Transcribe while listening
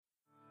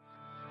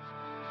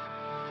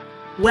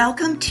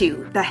Welcome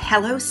to the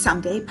Hello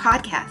Someday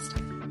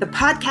podcast, the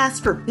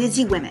podcast for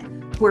busy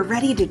women who are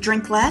ready to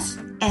drink less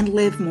and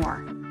live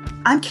more.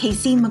 I'm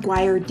Casey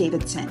McGuire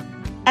Davidson,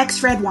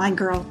 ex-red wine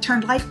girl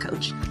turned life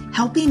coach,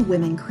 helping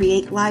women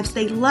create lives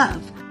they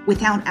love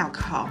without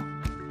alcohol.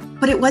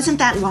 But it wasn't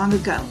that long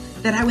ago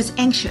that I was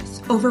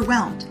anxious,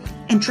 overwhelmed,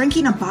 and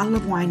drinking a bottle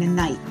of wine a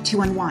night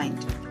to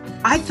unwind.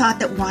 I thought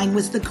that wine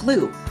was the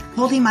glue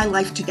holding my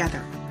life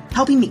together,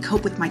 helping me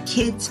cope with my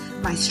kids,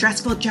 my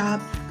stressful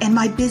job, and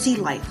my busy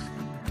life.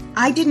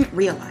 I didn't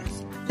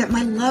realize that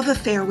my love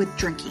affair with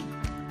drinking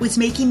was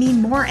making me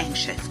more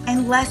anxious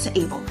and less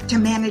able to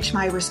manage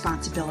my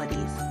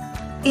responsibilities.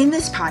 In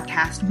this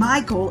podcast, my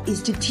goal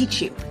is to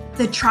teach you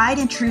the tried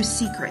and true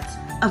secrets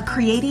of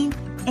creating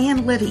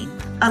and living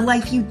a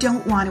life you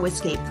don't want to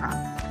escape from.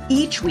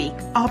 Each week,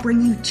 I'll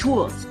bring you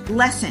tools,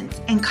 lessons,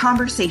 and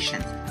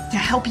conversations to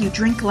help you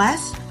drink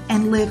less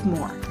and live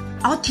more.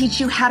 I'll teach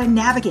you how to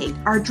navigate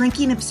our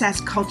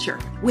drinking-obsessed culture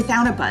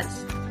without a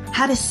buzz,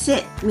 how to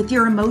sit with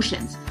your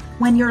emotions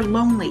when you're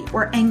lonely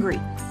or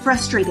angry,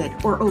 frustrated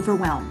or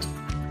overwhelmed,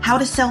 how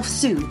to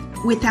self-soothe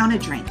without a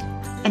drink,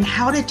 and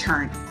how to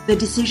turn the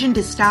decision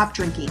to stop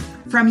drinking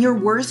from your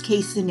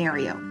worst-case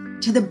scenario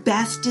to the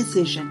best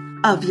decision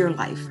of your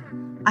life.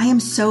 I am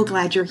so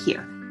glad you're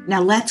here.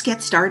 Now let's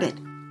get started.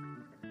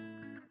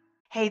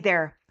 Hey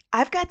there.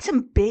 I've got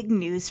some big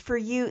news for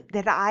you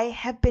that I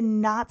have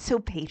been not so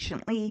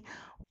patiently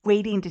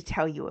waiting to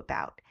tell you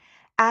about.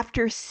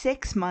 After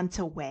 6 months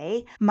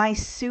away, my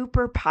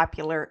super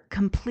popular,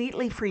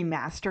 completely free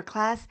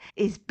masterclass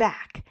is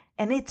back,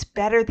 and it's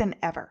better than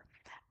ever.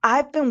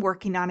 I've been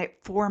working on it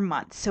for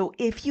months, so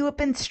if you have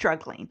been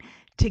struggling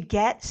to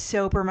get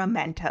sober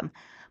momentum,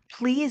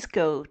 please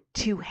go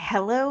to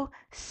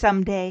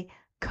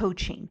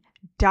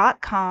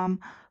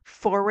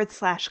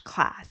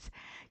hellosomedaycoaching.com/class.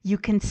 You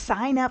can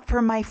sign up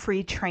for my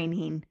free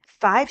training,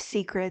 5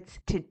 Secrets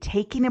to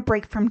Taking a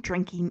Break from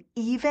Drinking,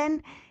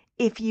 even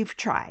if you've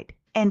tried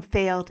and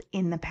failed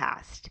in the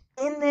past.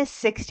 In this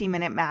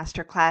 60-minute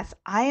masterclass,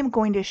 I am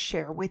going to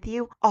share with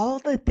you all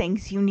the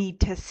things you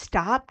need to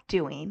stop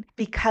doing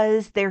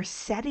because they're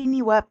setting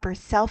you up for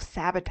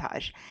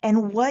self-sabotage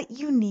and what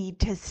you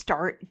need to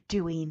start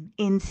doing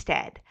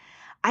instead.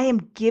 I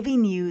am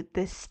giving you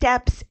the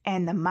steps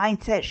and the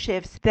mindset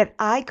shifts that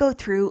I go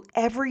through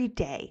every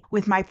day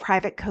with my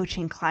private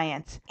coaching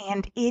clients,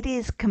 and it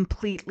is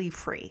completely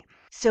free.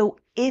 So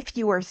if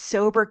you are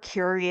sober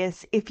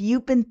curious, if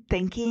you've been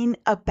thinking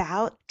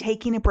about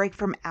taking a break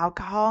from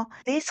alcohol,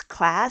 this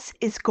class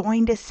is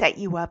going to set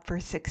you up for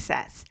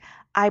success.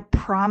 I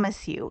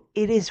promise you,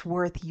 it is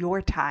worth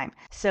your time.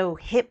 So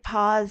hit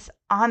pause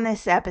on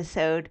this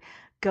episode,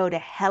 go to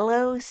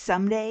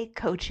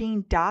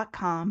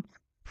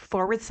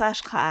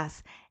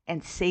hellosomedaycoaching.com/class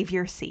and save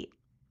your seat.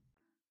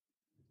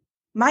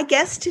 My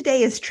guest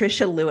today is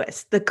Tricia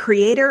Lewis, the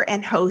creator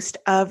and host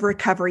of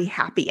Recovery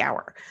Happy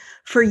Hour.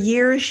 For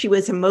years, she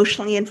was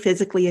emotionally and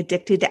physically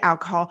addicted to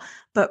alcohol,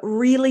 but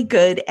really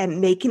good at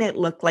making it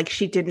look like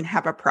she didn't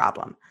have a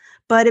problem.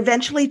 But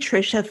eventually,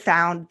 Tricia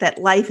found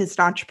that life as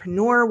an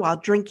entrepreneur while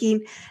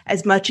drinking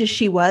as much as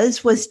she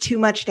was too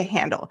much to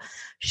handle.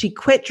 She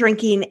quit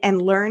drinking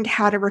and learned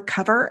how to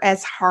recover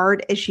as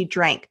hard as she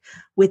drank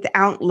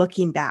without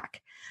looking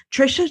back.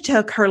 Tricia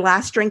took her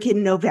last drink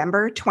in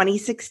November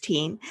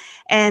 2016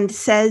 and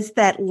says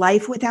that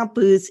life without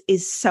booze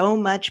is so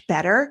much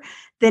better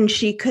than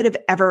she could have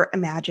ever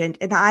imagined.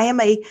 And I am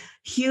a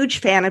huge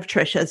fan of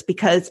Tricia's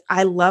because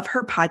I love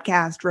her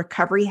podcast,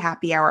 Recovery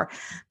Happy Hour,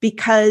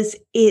 because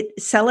it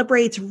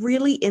celebrates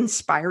really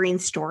inspiring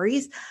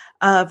stories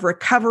of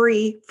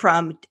recovery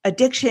from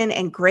addiction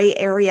and gray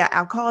area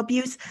alcohol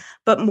abuse,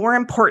 but more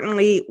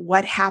importantly,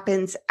 what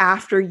happens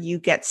after you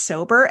get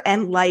sober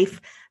and life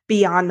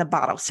beyond the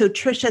bottle. So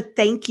Tricia,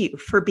 thank you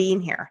for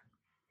being here.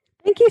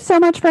 Thank you so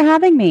much for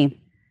having me.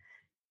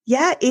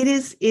 Yeah, it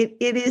is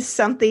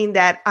something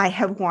that I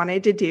have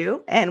wanted to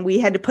do, and we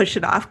had to push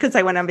it off because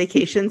I went on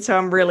vacation. So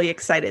I'm really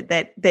excited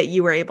that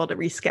you were able to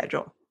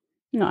reschedule.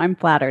 No, I'm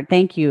flattered.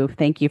 Thank you.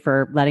 Thank you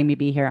for letting me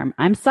be here.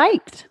 I'm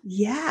psyched.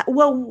 Yeah.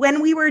 Well,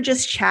 when we were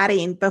just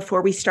chatting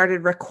before we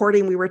started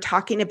recording, we were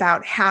talking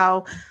about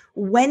how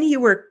when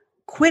you were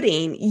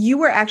quitting, you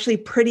were actually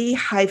pretty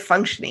high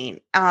functioning.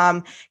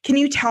 Can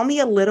you tell me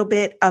a little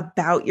bit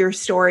about your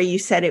story? You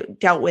said it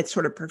dealt with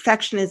sort of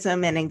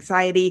perfectionism and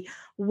anxiety.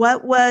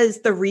 What was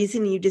the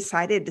reason you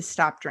decided to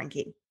stop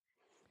drinking?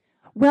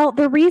 Well,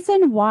 the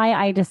reason why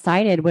I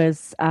decided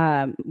was,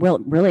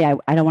 really,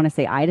 I don't want to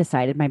say I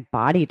decided, my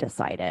body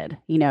decided.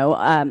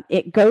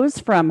 It goes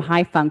from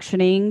high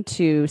functioning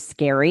to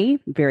scary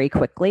very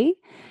quickly.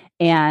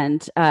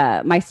 And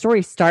my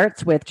story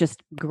starts with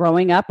just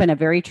growing up in a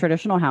very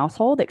traditional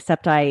household,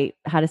 except I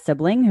had a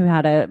sibling who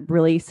had a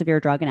really severe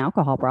drug and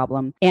alcohol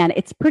problem. And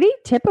it's pretty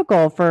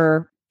typical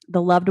for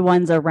the loved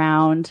ones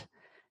around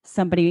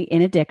somebody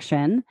in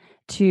addiction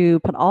to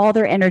put all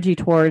their energy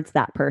towards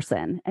that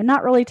person and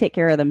not really take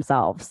care of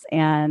themselves.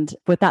 And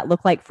what that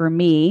looked like for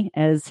me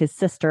as his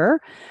sister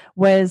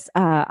was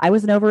I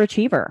was an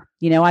overachiever.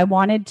 I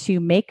wanted to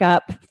make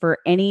up for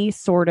any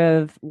sort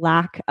of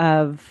lack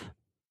of,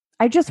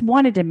 I just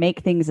wanted to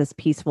make things as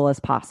peaceful as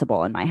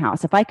possible in my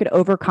house. If I could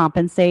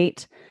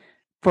overcompensate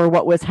for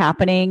what was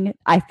happening,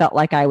 I felt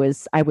like I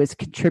was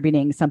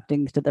contributing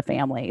something to the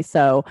family.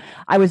 So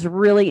I was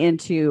really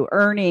into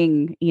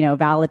earning,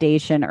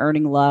 validation,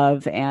 earning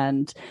love,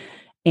 and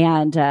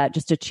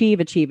just achieve.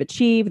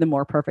 The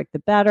more perfect, the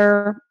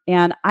better.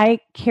 And I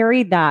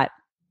carried that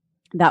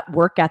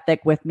work ethic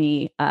with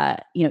me,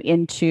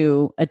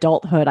 into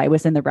adulthood. I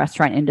was in the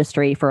restaurant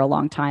industry for a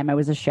long time. I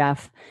was a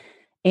chef.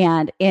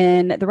 And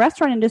in the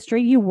restaurant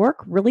industry, you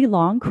work really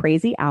long,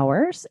 crazy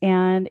hours,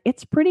 and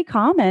it's pretty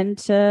common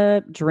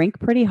to drink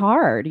pretty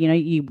hard.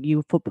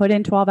 You put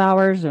in 12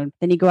 hours, and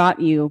then you go out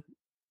and you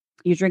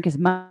drink as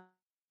much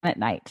at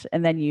night,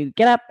 and then you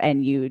get up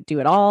and you do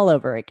it all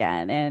over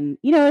again. And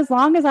as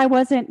long as I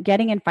wasn't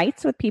getting in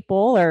fights with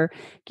people or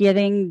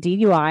getting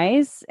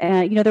DUIs,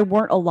 there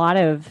weren't a lot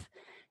of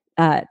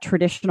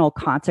traditional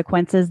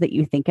consequences that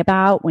you think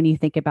about when you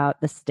think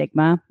about the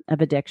stigma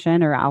of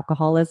addiction or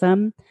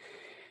alcoholism.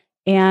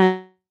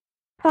 And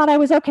I thought I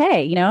was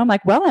okay. I'm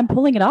like, well, I'm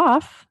pulling it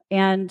off.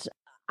 And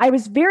I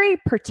was very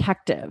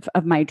protective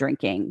of my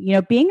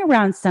drinking. Being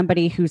around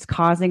somebody who's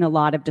causing a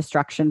lot of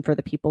destruction for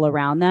the people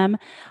around them,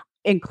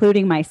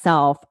 including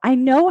myself, I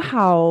know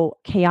how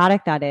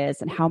chaotic that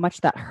is and how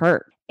much that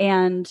hurt.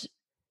 And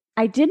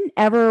I didn't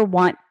ever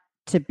want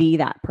to be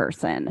that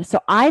person. So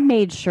I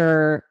made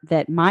sure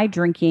that my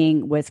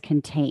drinking was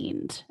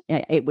contained.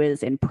 It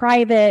was in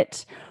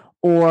private,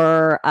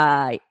 or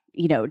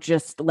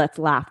just let's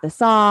laugh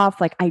this off.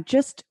 Like, I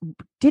just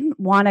didn't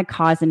want to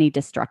cause any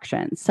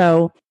destruction.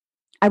 So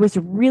I was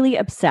really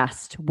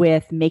obsessed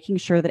with making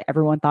sure that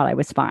everyone thought I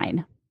was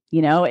fine.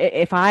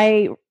 If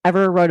I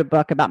ever wrote a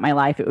book about my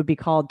life, it would be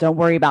called "Don't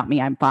Worry About Me,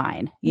 I'm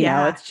Fine."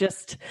 It's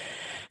just,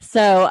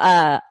 so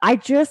I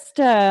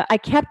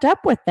kept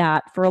up with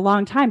that for a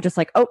long time. Just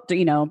like,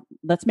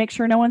 let's make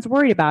sure no one's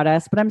worried about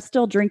us, but I'm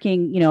still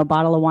drinking, a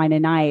bottle of wine a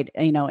night,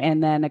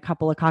 and then a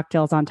couple of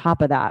cocktails on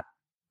top of that.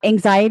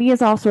 Anxiety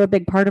is also a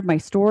big part of my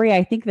story.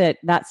 I think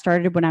that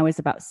started when I was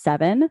about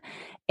 7,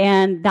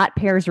 and that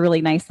pairs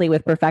really nicely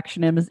with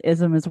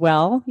perfectionism as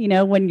well.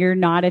 When you're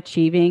not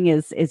achieving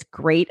as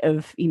great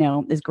as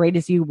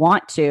you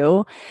want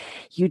to,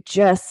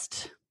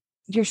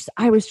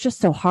 I was just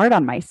so hard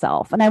on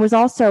myself. And I was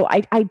also,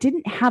 I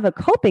didn't have a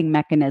coping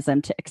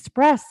mechanism to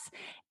express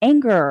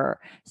anger,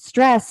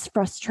 stress,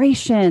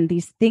 frustration,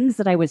 these things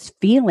that I was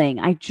feeling.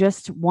 I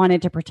just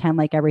wanted to pretend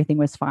like everything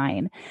was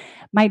fine.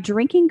 My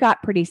drinking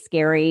got pretty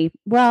scary.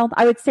 Well,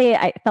 I would say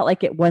I felt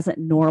like it wasn't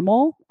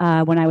normal.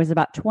 When I was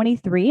about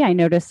 23, I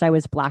noticed I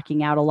was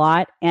blacking out a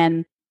lot,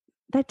 and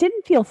that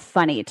didn't feel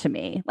funny to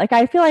me. Like,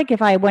 I feel like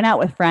if I went out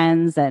with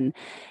friends and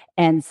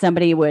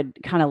somebody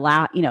would kind of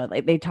laugh,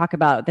 they talk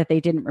about that they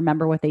didn't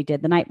remember what they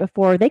did the night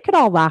before, they could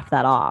all laugh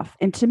that off.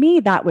 And to me,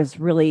 that was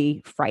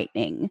really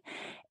frightening.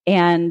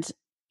 And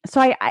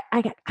so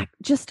I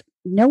just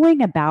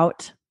knowing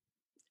about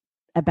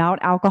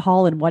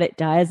alcohol and what it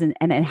does, and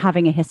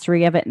having a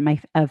history of it in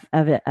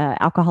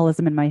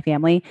alcoholism in my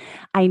family,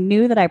 I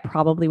knew that I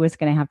probably was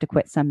going to have to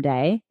quit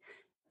someday,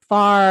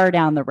 far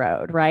down the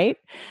road. Right.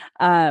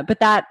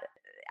 But that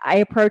I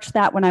approached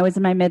that when I was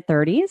in my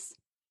mid-30s.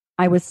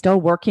 I was still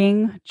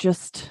working,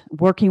 just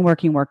working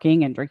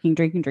and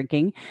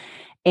drinking.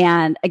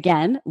 And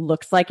again,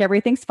 looks like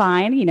everything's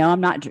fine.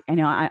 I'm not,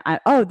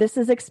 oh, this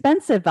is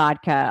expensive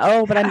vodka.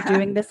 Oh, but I'm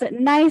doing this at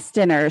nice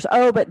dinners.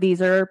 Oh, but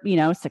these are,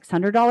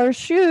 $600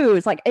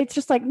 shoes. Like, it's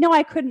just like, no,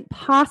 I couldn't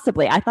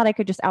possibly. I thought I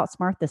could just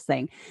outsmart this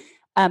thing.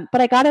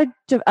 But I got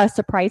a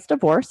surprise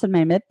divorce in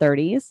my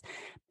mid-30s.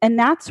 And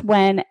that's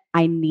when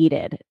I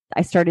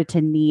started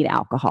to need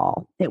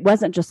alcohol. It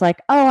wasn't just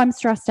like, oh, I'm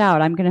stressed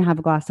out, I'm going to have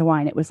a glass of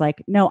wine. It was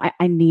like, no,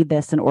 I need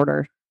this in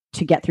order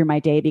to get through my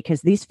day,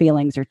 because these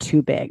feelings are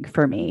too big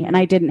for me. And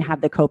I didn't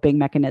have the coping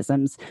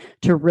mechanisms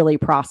to really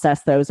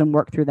process those and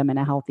work through them in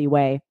a healthy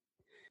way.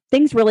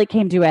 Things really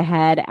came to a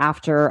head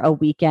after a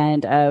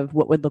weekend of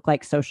what would look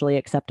like socially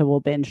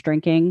acceptable binge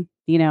drinking,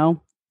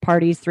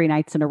 parties 3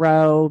 nights in a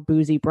row,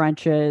 boozy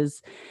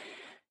brunches.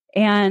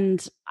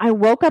 And I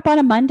woke up on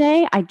a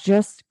Monday, I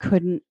just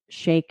couldn't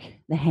shake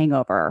the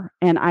hangover.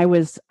 And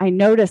I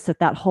noticed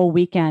that whole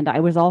weekend, I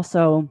was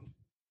also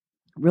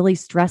really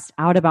stressed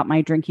out about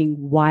my drinking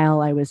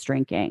while I was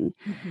drinking.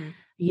 Mm-hmm.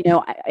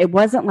 It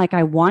wasn't like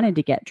I wanted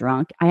to get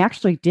drunk. I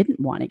actually didn't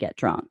want to get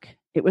drunk.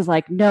 It was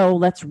like, no,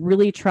 let's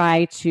really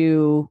try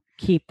to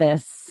keep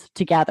this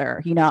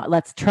together.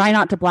 Let's try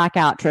not to black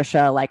out,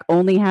 Tricia, like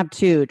only have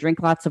 2,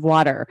 drink lots of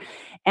water.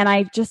 And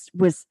I just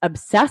was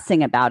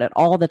obsessing about it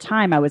all the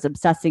time. I was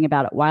obsessing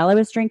about it while I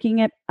was drinking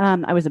it.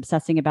 I was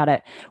obsessing about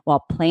it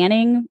while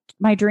planning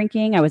my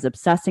drinking. I was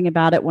obsessing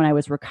about it when I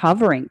was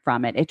recovering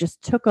from it. It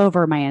just took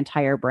over my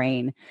entire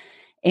brain.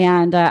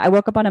 And I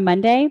woke up on a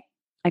Monday.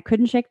 I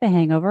couldn't shake the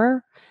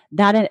hangover.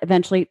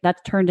 That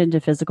turned into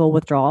physical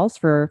withdrawals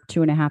for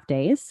 2.5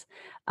 days.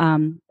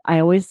 I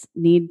always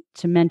need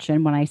to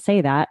mention when I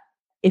say that,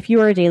 if you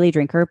are a daily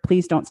drinker,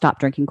 please don't stop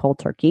drinking cold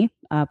turkey.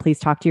 Please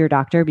talk to your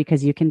doctor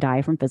because you can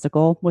die from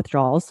physical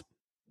withdrawals.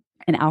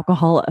 And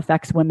alcohol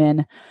affects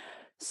women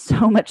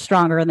so much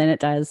stronger than it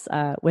does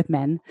with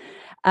men.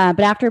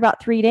 But after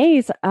about 3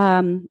 days,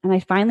 and I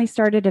finally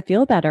started to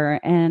feel better,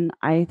 and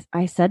I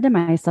said to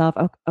myself,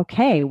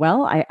 okay,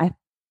 well, I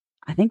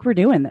think we're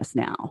doing this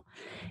now.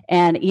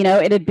 And,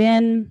 it had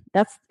been,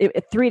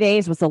 3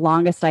 days was the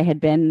longest I had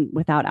been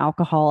without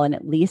alcohol in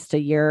at least a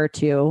year or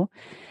two.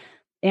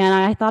 And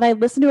I thought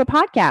I'd listen to a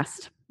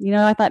podcast.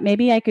 I thought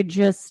maybe I could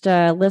just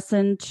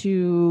listen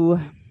to,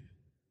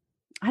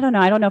 I don't know.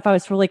 I don't know if I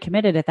was fully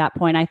committed at that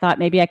point. I thought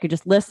maybe I could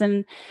just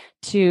listen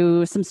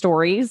to some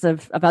stories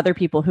of other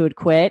people who had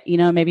quit.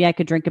 Maybe I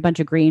could drink a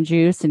bunch of green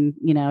juice and,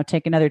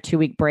 take another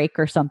 2-week break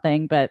or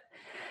something. But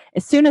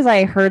as soon as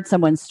I heard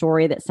someone's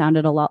story that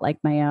sounded a lot like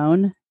my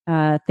own,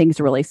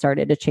 things really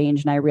started to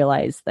change. And I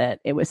realized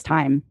that it was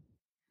time.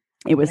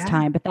 It was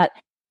time. But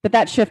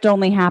that shift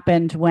only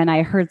happened when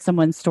I heard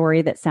someone's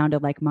story that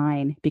sounded like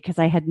mine, because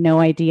I had no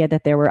idea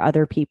that there were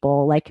other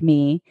people like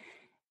me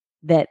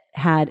that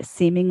had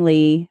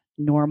seemingly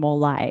normal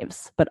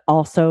lives, but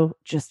also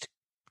just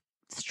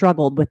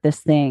struggled with this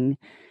thing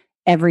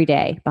every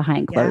day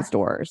behind closed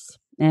doors.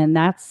 And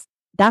that's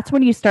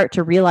when you start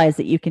to realize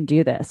that you can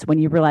do this, when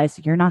you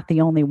realize you're not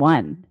the only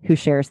one who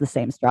shares the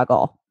same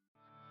struggle.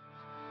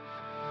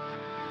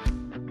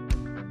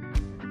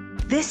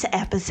 This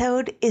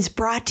episode is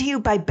brought to you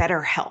by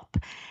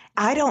BetterHelp.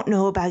 I don't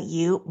know about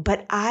you,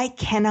 but I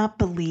cannot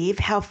believe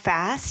how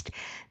fast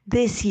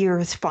this year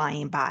is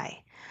flying by.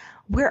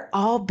 We're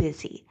all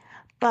busy,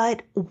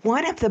 but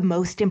one of the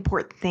most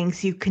important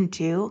things you can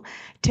do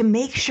to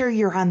make sure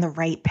you're on the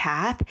right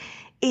path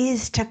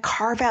is to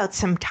carve out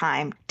some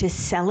time to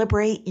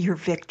celebrate your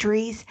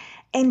victories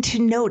and to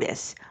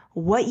notice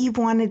what you've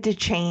wanted to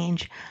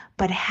change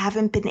but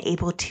haven't been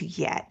able to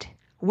yet.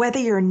 Whether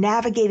you're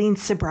navigating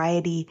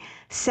sobriety,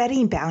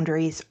 setting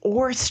boundaries,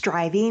 or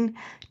striving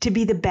to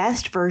be the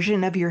best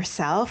version of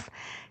yourself,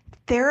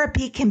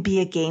 therapy can be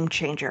a game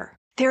changer.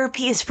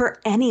 Therapy is for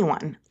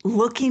anyone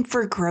looking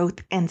for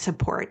growth and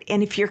support.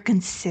 And if you're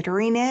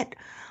considering it,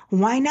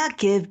 why not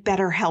give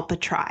BetterHelp a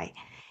try?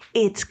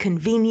 It's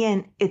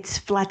convenient, it's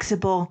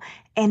flexible,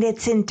 and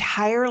it's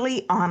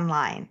entirely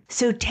online.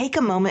 So take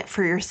a moment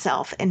for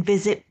yourself and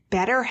visit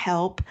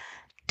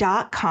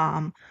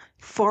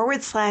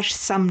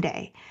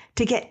betterhelp.com/someday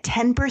to get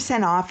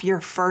 10% off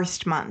your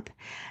first month.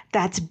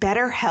 That's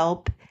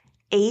BetterHelp,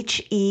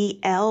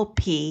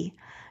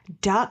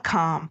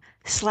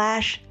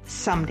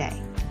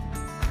 HELP.com/someday.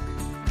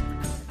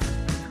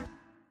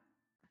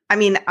 I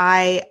mean,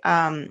 I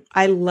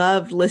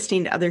love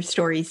listening to other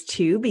stories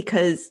too,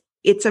 because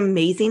it's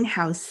amazing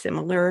how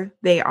similar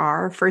they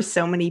are for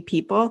so many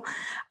people.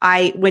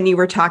 When you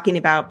were talking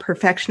about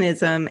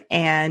perfectionism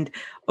and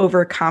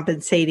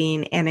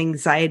overcompensating and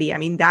anxiety, I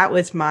mean, that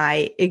was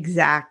my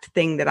exact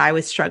thing that I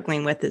was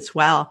struggling with as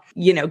well.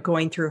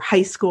 Going through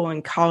high school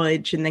and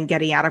college and then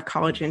getting out of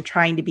college and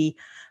trying to be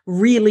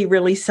really,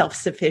 really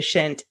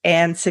self-sufficient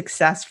and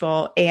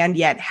successful, and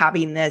yet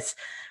having this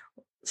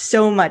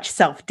so much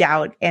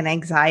self-doubt and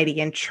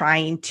anxiety and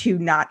trying to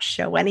not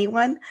show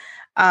anyone.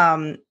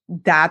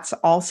 That's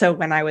also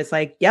when I was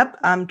like, yep,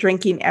 I'm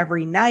drinking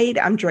every night.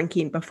 I'm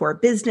drinking before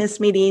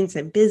business meetings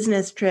and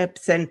business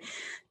trips, and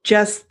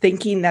just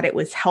thinking that it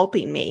was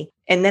helping me.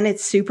 And then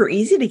it's super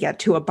easy to get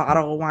to a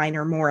bottle of wine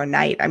or more a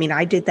night. I mean,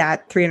 I did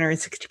that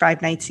 365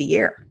 nights a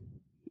year.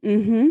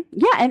 Mm-hmm.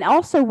 Yeah. And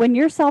also when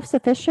you're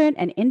self-sufficient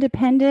and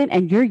independent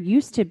and you're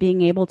used to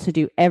being able to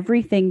do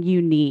everything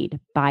you need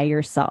by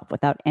yourself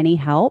without any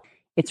help,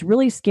 it's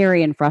really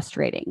scary and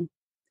frustrating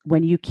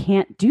when you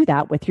can't do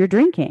that with your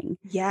drinking.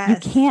 Yes.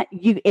 You can't,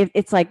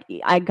 it's like,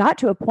 I got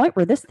to a point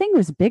where this thing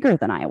was bigger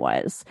than I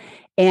was.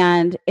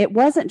 And it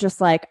wasn't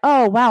just like,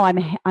 oh, wow,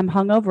 I'm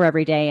hungover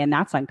every day and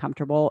that's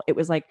uncomfortable. It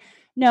was like,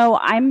 no,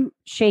 I'm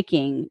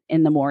shaking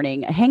in the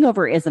morning. A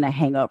hangover isn't a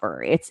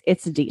hangover. It's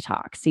a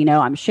detox.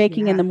 I'm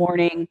shaking in the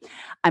morning.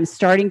 I'm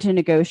starting to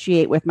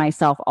negotiate with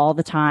myself all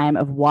the time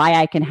of why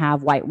I can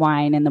have white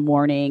wine in the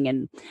morning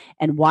and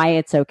why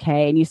it's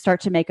okay. And you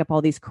start to make up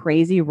all these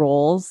crazy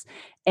rules.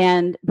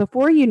 And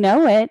before you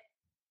know it,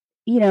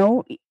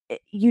 you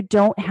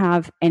don't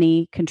have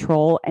any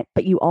control,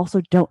 but you also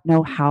don't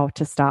know how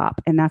to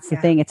stop. And that's the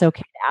thing. It's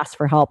okay to ask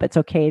for help. It's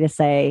okay to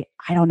say,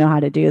 I don't know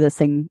how to do this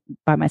thing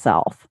by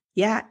myself.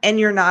 Yeah. And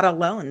you're not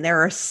alone.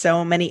 There are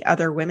so many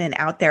other women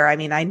out there. I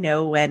mean, I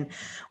know when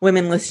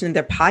women listen to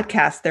their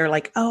podcast, they're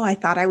like, oh, I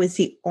thought I was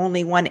the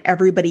only one.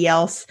 Everybody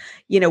else,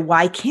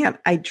 why can't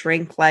I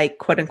drink like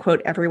quote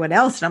unquote everyone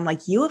else? And I'm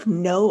like, you have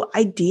no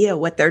idea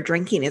what they're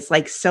drinking. It's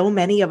like so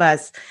many of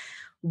us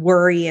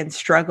worry and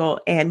struggle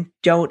and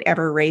don't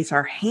ever raise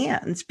our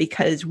hands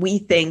because we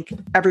think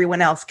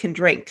everyone else can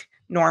drink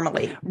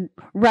normally.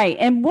 Right.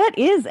 And what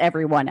is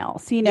everyone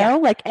else?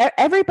 Like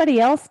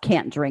everybody else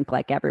can't drink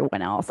like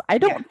everyone else. I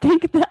don't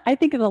think that, I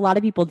think that a lot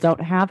of people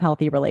don't have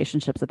healthy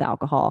relationships with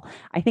alcohol.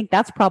 I think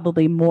that's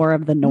probably more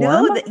of the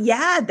norm.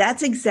 No,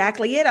 that's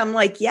exactly it. I'm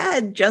like,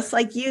 just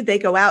like you, they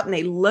go out and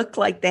they look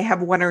like they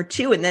have one or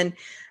two, and then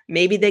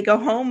maybe they go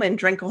home and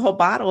drink a whole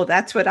bottle.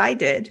 That's what I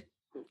did.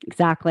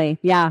 Exactly.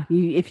 Yeah.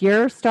 If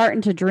you're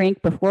starting to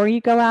drink before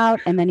you go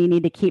out and then you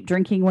need to keep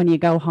drinking when you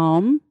go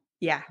home,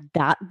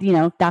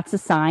 that's a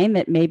sign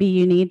that maybe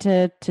you need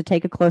to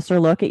take a closer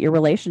look at your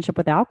relationship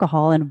with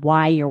alcohol and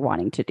why you're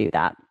wanting to do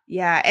that.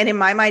 Yeah. And in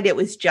my mind, it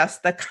was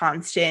just the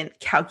constant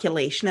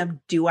calculation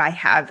of, do I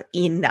have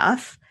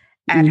enough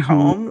at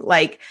home?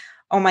 Like,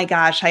 oh my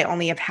gosh, I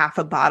only have half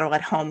a bottle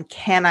at home.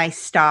 Can I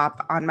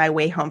stop on my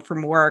way home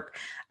from work?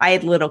 I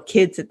had little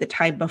kids at the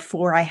time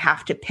before I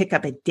have to pick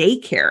up a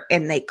daycare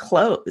and they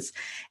close.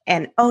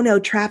 And oh no,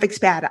 traffic's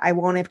bad. I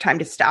won't have time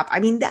to stop. I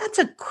mean, that's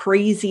a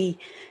crazy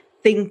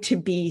thing to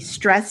be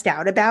stressed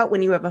out about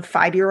when you have a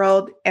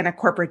 5-year-old and a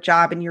corporate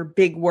job, and your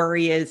big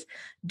worry is,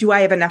 do I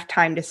have enough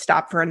time to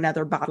stop for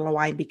another bottle of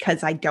wine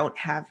because I don't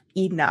have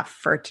enough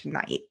for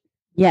tonight?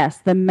 Yes,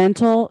 the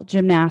mental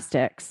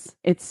gymnastics.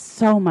 It's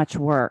so much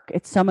work.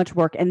 It's so much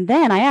work. And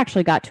then I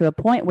actually got to a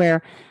point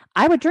where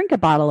I would drink a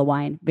bottle of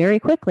wine very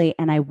quickly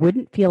and I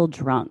wouldn't feel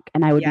drunk.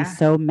 And I would be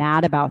so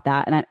mad about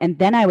that. And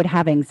then I would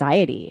have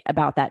anxiety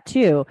about that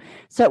too.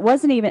 So it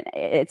wasn't even,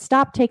 it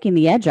stopped taking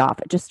the edge off.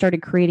 It just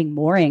started creating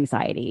more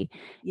anxiety.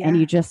 And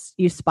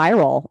you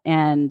spiral.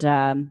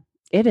 And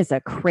it is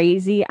a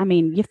crazy, I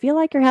mean, you feel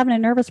like you're having a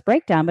nervous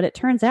breakdown, but it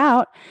turns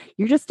out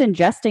you're just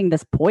ingesting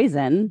this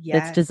poison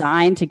that's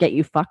designed to get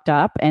you fucked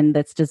up and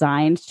that's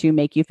designed to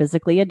make you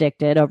physically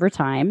addicted over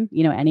time.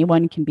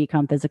 Anyone can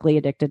become physically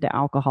addicted to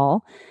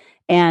alcohol.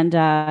 And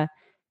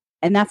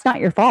that's not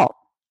your fault.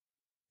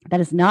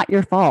 That is not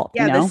your fault.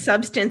 Yeah, the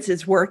substance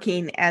is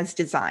working as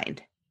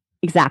designed.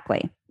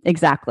 Exactly.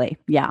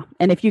 Yeah.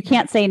 And if you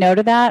can't say no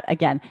to that,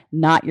 again,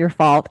 not your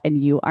fault,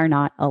 and you are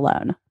not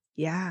alone.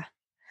 Yeah.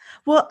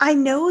 Well, I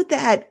know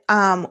that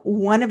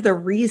one of the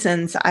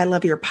reasons I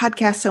love your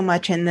podcast so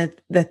much and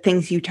the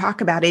things you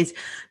talk about is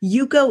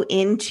you go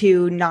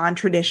into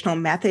non-traditional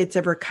methods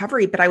of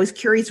recovery, but I was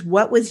curious,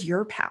 what was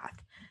your path?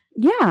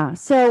 Yeah.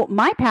 So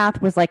my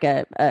path was like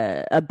a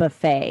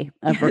buffet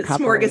of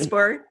recovery.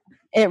 Smorgasbord.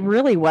 It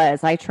really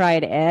was. I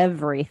tried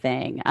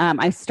everything.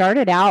 I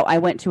started out, I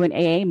went to an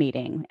AA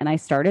meeting and I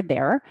started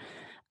there.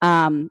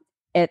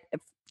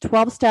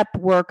 12-step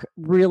work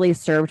really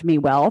served me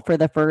well for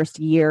the first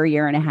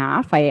year and a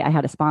half. I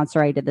had a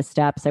sponsor. I did the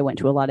steps. I went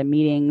to a lot of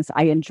meetings.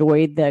 I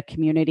enjoyed the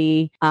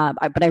community,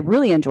 but I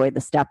really enjoyed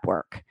the step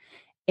work.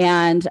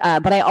 And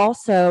but I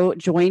also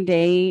joined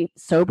a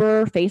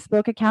sober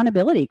Facebook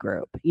accountability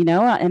group,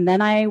 and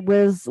then I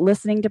was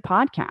listening to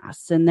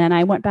podcasts, and then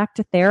I went back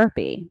to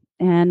therapy,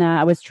 and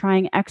I was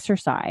trying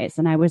exercise,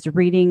 and I was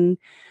reading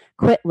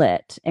Quit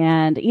Lit.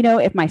 And,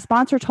 if my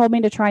sponsor told me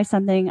to try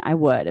something, I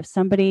would. If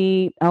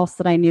somebody else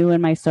that I knew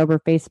in my sober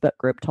Facebook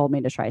group told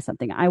me to try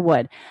something, I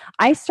would.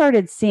 I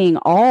started seeing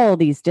all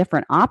these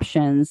different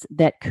options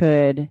that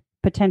could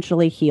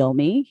potentially heal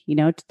me,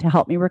 to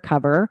help me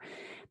recover.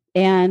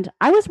 And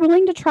I was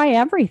willing to try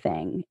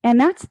everything. And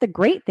that's the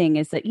great thing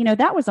is that,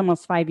 that was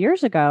almost 5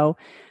 years ago.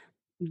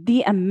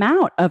 The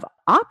amount of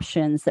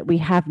options that we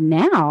have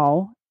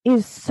now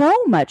is so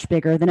much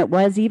bigger than it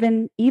was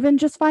even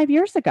just 5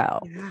 years ago.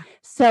 Yeah.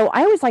 So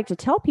I always like to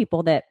tell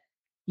people that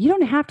you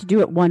don't have to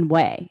do it one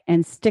way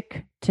and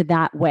stick to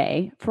that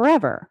way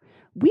forever.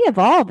 We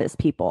evolve as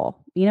people.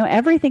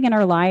 Everything in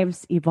our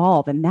lives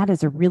evolve, and that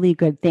is a really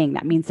good thing.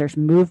 That means there's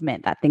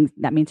movement. That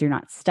means you're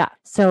not stuck.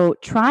 So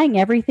trying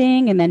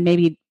everything and then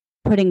maybe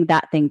putting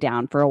that thing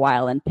down for a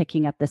while and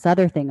picking up this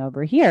other thing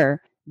over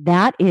here,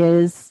 that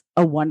is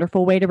a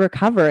wonderful way to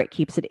recover. It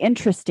keeps it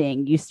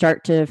interesting. You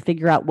start to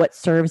figure out what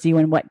serves you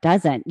and what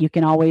doesn't. You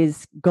can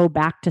always go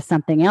back to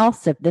something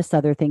else if this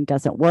other thing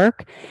doesn't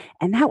work.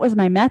 And that was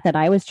my method.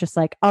 I was just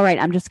like, all right,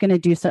 I'm just going to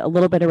do a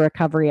little bit of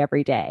recovery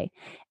every day.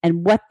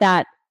 And what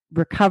that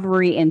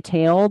recovery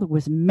entailed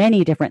was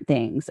many different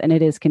things. And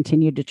it has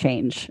continued to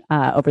change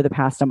over the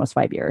past almost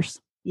 5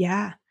 years.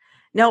 Yeah.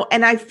 No,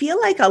 and I feel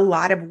like a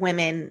lot of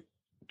women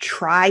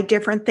try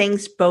different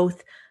things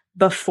both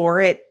before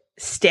it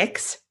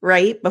sticks,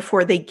 right?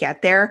 Before they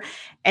get there.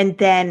 And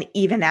then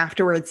even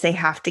afterwards, they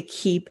have to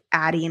keep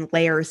adding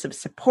layers of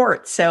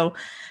support. So,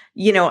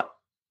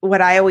 what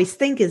I always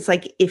think is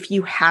like, if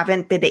you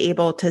haven't been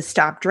able to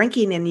stop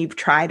drinking and you've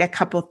tried a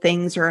couple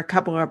things or a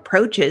couple of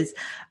approaches,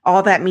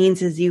 all that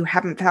means is you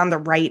haven't found the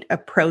right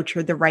approach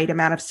or the right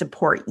amount of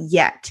support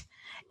yet.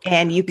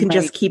 And you can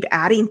just keep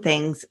adding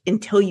things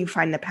until you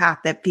find the path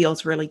that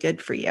feels really good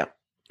for you.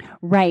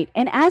 Right.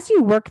 And as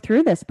you work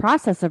through this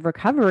process of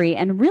recovery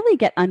and really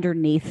get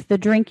underneath the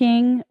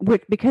drinking,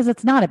 which, because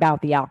it's not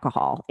about the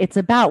alcohol, it's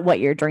about what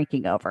you're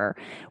drinking over.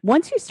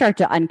 Once you start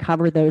to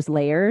uncover those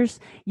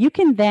layers, you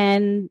can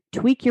then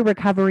tweak your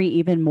recovery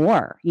even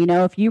more.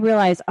 If you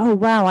realize, oh,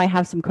 wow, I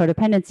have some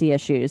codependency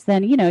issues,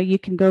 then, you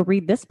can go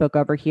read this book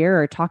over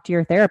here or talk to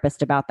your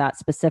therapist about that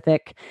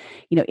specific,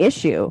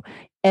 issue.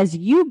 As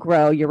you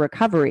grow, your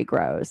recovery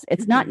grows.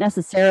 It's not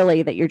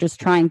necessarily that you're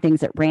just trying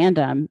things at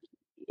random.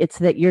 It's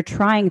that you're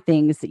trying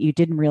things that you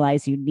didn't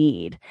realize you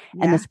need.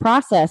 Yeah. And this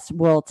process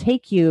will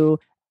take you,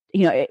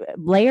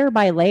 layer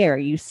by layer,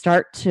 you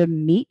start to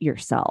meet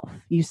yourself.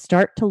 You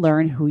start to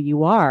learn who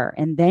you are.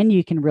 And then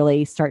you can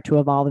really start to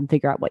evolve and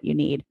figure out what you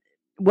need.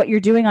 What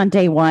you're doing on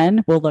day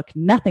 1 will look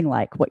nothing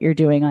like what you're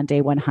doing on day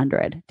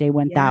 100, day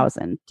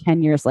 1000,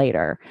 10 years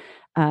later.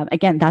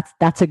 Again,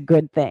 that's a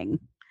good thing.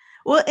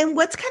 Well, and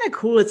what's kind of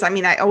cool is,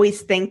 I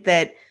always think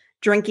that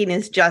drinking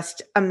is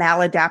just a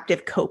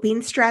maladaptive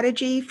coping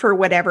strategy for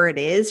whatever it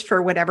is,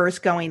 for whatever's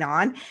going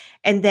on.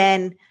 And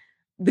then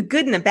the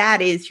good and the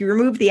bad is you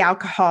remove the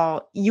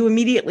alcohol, you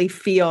immediately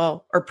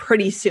feel, or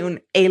pretty soon,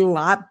 a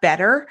lot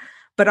better.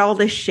 But all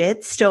the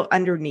shit still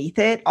underneath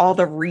it, all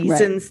the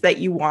reasons that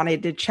you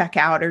wanted to check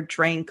out or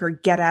drink or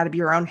get out of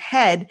your own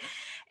head.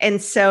 And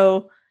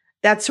so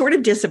that's sort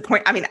of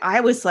disappointing.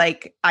 I was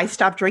like, I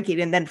stopped drinking.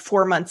 And then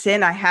 4 months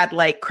in, I had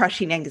like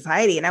crushing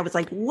anxiety. And I was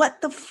like, what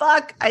the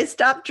fuck? I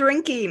stopped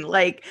drinking.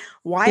 Like,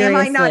 why am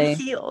I not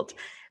healed?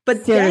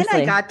 But then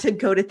I got to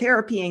go to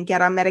therapy and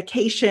get on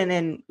medication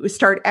and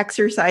start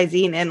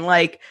exercising. And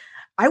like,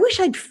 I wish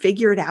I'd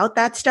figured out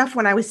that stuff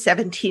when I was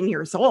 17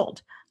 years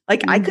old.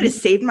 Like I could have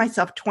saved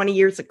myself 20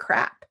 years of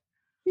crap.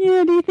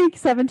 Yeah, do you think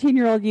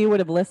 17-year-old you would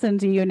have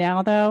listened to you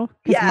now, though?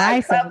 Yeah,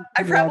 I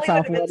probably would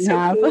have been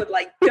so cool.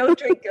 Like, don't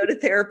drink, go to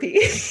therapy.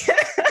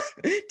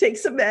 Take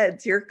some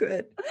meds, you're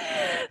good.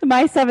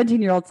 My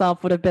 17-year-old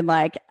self would have been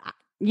like,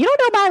 you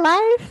don't know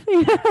my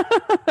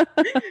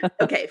life.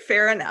 Okay,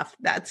 fair enough.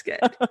 That's good.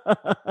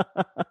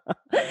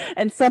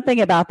 And something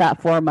about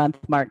that 4-month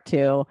mark,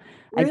 too.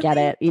 Really? I get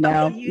it,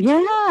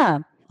 Yeah.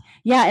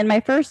 Yeah. In my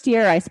first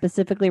year, I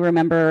specifically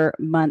remember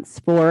months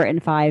 4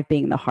 and 5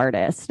 being the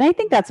hardest. And I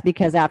think that's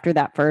because after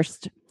that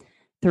first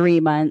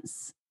 3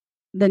 months,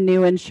 the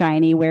new and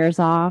shiny wears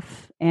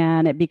off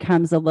and it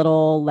becomes a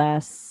little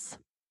less,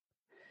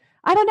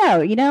 I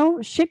don't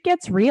know, shit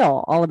gets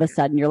real all of a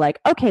sudden. You're like,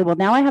 okay, well,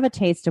 now I have a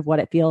taste of what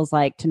it feels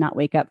like to not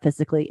wake up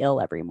physically ill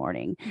every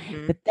morning.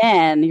 Mm-hmm. But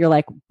then you're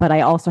like, but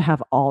I also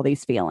have all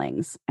these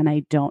feelings and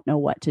I don't know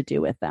what to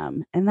do with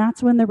them. And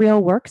that's when the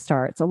real work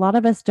starts. A lot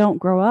of us don't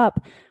grow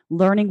up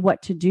learning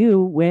what to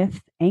do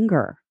with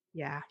anger.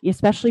 Yeah.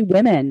 Especially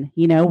women,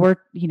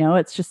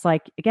 it's just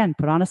like, again,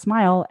 put on a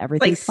smile.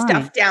 Everything's fine.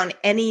 Stuff down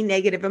any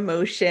negative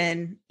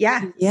emotion.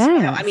 Yeah.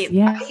 Yeah.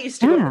 I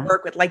used to go to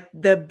work with like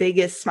the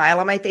biggest smile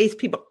on my face.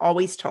 People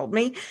always told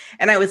me.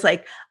 And I was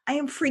like, I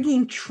am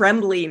freaking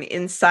trembling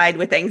inside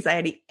with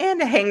anxiety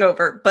and a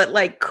hangover, but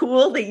like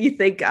cool that you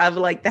think of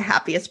like the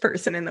happiest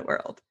person in the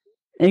world.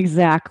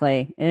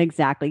 Exactly.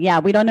 Yeah.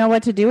 We don't know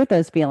what to do with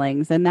those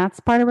feelings. And that's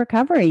part of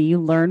recovery. You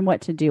learn what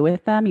to do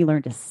with them. You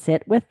learn to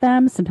sit with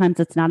them. Sometimes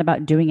it's not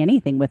about doing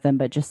anything with them,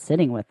 but just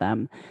sitting with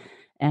them.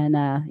 And,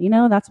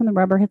 that's when the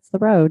rubber hits the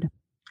road.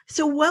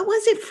 So what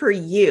was it for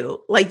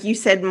you? Like you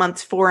said,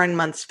 months 4 and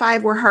months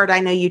 5 were hard. I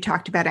know you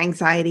talked about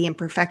anxiety and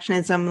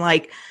perfectionism.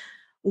 Like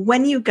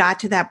when you got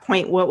to that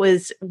point,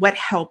 what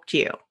helped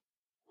you?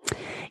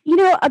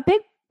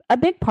 A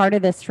big part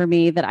of this for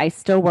me that I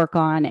still work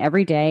on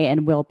every day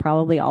and will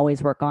probably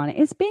always work on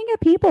is being a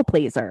people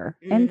pleaser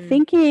and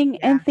thinking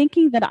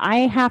that I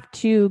have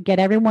to get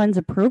everyone's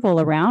approval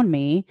around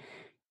me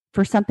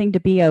for something to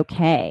be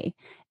okay.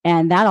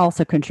 And that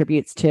also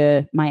contributes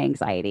to my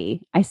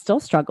anxiety. I still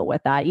struggle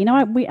with that. You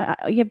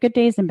have good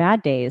days and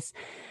bad days.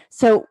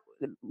 So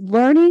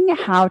learning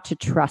how to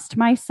trust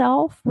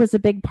myself was a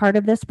big part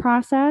of this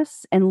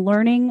process, and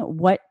learning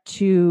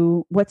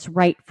what's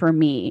right for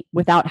me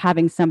without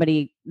having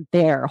somebody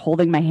there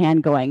holding my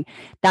hand going,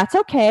 that's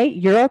okay.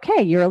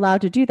 You're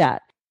allowed to do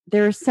that.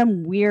 There's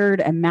some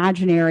weird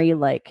imaginary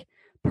like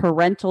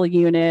parental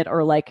unit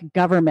or like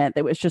government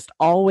that was just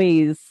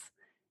always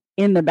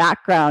in the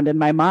background in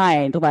my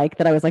mind, like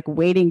that I was like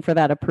waiting for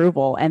that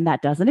approval, and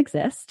that doesn't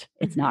exist.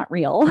 It's not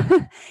real.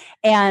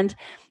 And,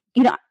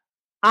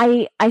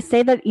 I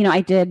say that, I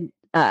did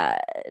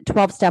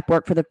 12-step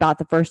work for about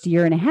the first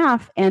year and a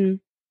half, and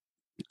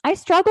I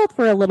struggled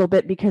for a little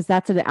bit because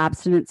that's an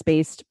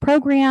abstinence-based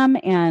program.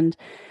 And,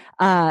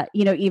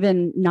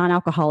 even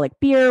non-alcoholic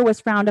beer was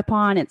frowned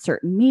upon at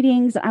certain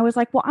meetings. I was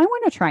like, well, I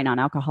want to try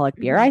non-alcoholic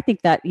beer. I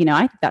think that,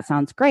 I think that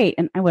sounds great.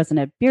 And I wasn't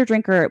a beer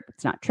drinker.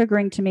 It's not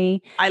triggering to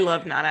me. I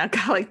love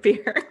non-alcoholic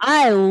beer.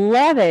 I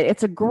love it.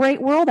 It's a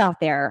great world out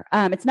there.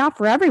 It's not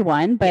for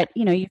everyone, but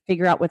you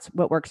figure out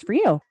what works for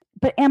you.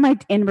 But am I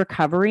in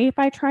recovery if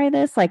I try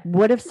this? Like,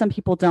 what if some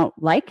people don't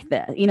like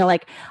this?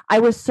 Like I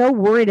was so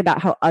worried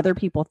about how other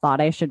people thought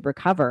I should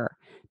recover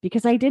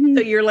because I didn't.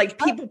 So you're like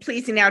people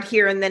pleasing out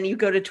here, and then you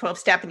go to 12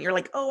 step and you're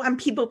like, oh, I'm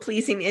people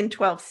pleasing in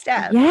 12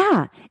 step.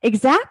 Yeah,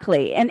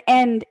 exactly.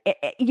 And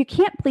you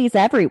can't please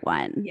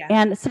everyone. Yeah.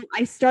 And so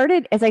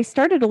as I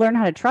started to learn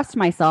how to trust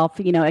myself,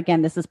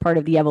 again, this is part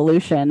of the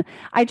evolution.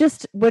 I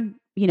just would,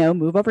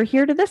 move over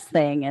here to this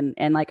thing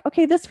and like,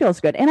 okay, this feels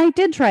good. And I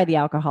did try the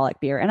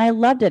alcoholic beer and I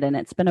loved it. And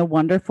it's been a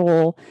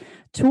wonderful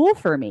tool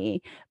for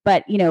me.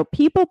 But,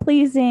 people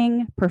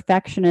pleasing,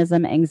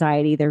 perfectionism,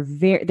 anxiety,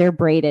 they're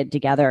braided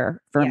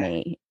together for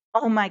me.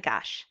 Oh my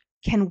gosh.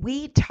 Can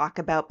we talk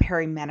about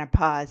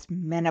perimenopause,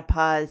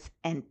 menopause,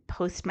 and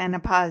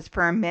postmenopause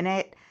for a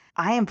minute?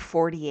 I am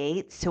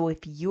 48, so if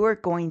you're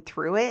going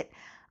through it,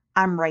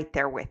 I'm right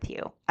there with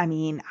you. I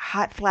mean,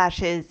 hot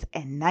flashes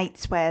and night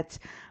sweats,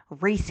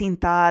 racing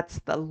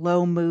thoughts, the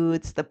low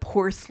moods, the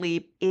poor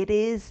sleep, it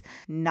is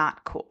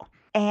not cool.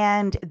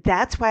 And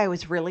that's why I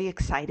was really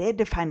excited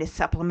to find a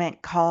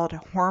supplement called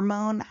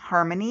Hormone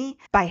Harmony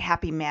by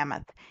Happy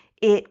Mammoth.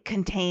 It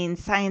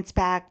contains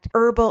science-backed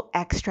herbal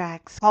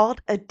extracts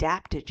called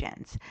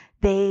adaptogens.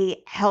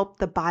 They help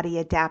the body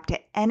adapt to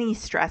any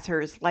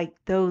stressors like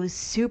those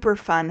super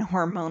fun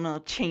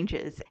hormonal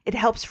changes. It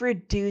helps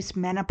reduce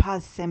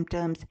menopause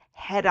symptoms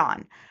head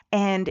on.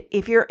 And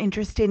if you're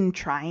interested in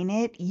trying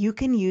it, you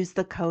can use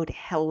the code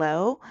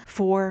HELLO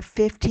for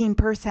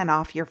 15%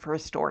 off your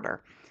first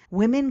order.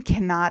 Women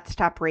cannot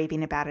stop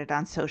raving about it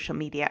on social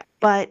media,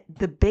 but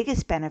the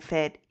biggest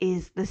benefit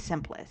is the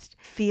simplest,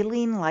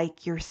 feeling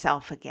like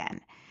yourself again.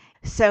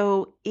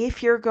 So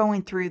if you're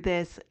going through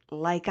this,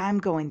 like I'm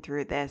going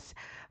through this,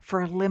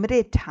 for a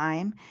limited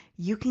time,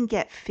 you can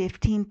get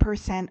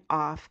 15%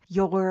 off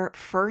your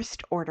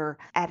first order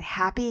at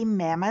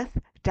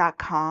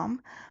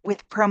happymammoth.com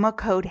with promo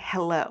code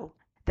HELLO.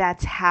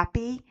 That's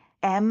happy,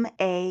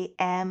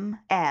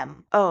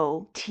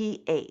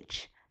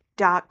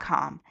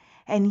 MAMMOTH.com.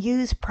 And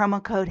use promo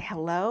code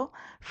HELLO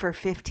for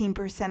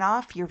 15%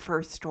 off your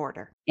first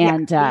order.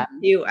 And I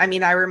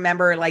mean, I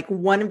remember like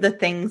one of the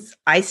things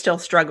I still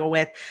struggle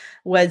with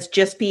was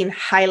just being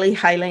highly,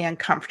 highly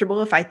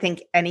uncomfortable if I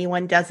think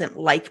anyone doesn't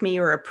like me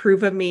or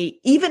approve of me,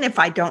 even if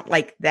I don't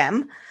like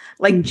them,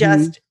 like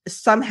just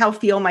somehow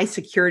feel my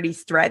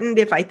securities threatened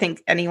if I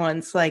think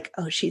anyone's like,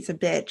 oh, she's a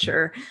bitch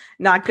or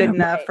not good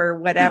enough or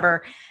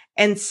whatever.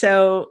 And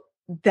so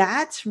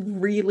that's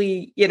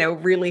really,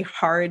 really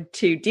hard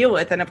to deal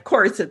with. And of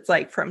course, it's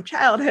like from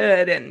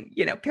childhood and,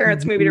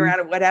 parents moving around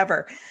or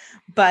whatever.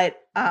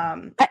 But,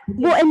 and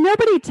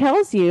nobody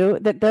tells you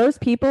that those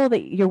people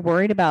that you're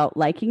worried about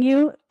liking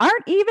you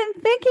aren't even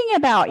thinking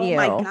about you.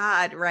 Oh my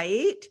God,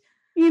 right?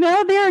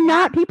 They're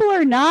not, people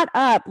are not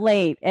up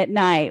late at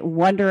night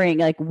wondering,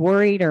 like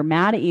worried or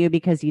mad at you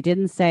because you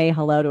didn't say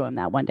hello to them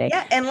that one day.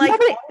 Yeah. And like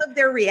all of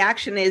their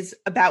reaction is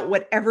about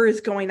whatever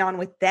is going on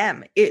with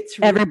them. It's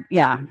really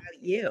about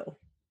you.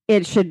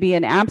 It should be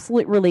an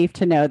absolute relief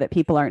to know that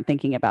people aren't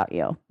thinking about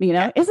you.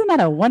 Isn't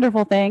that a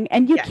wonderful thing?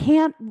 And you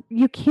can't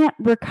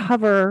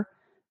recover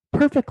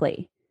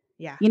perfectly.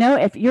 Yeah.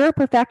 If you're a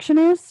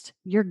perfectionist,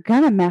 you're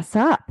going to mess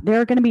up.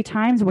 There are going to be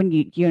times when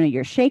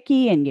you're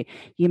shaky and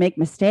you make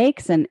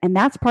mistakes and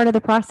that's part of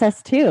the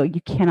process too.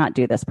 You cannot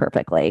do this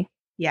perfectly.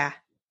 Yeah.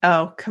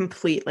 Oh,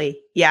 completely.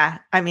 Yeah.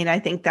 I mean, I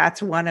think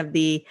that's one of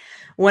the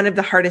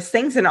hardest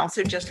things, and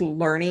also just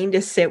learning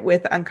to sit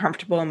with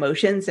uncomfortable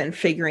emotions and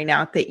figuring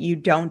out that you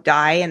don't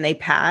die and they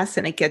pass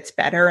and it gets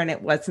better and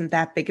it wasn't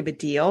that big of a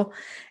deal.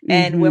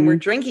 And when we're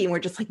drinking, we're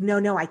just like,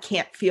 no, I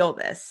can't feel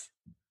this.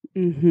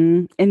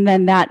 And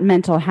then that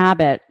mental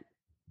habit,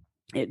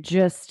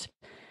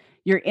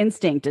 your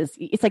instinct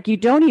it's like you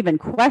don't even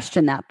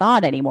question that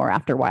thought anymore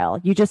after a while.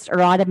 You just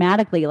are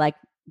automatically like,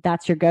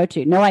 that's your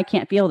go-to. No, I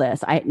can't feel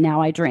this.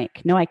 Now I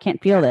drink. No, I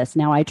can't feel this.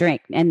 Now I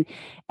drink. And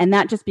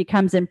that just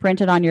becomes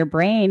imprinted on your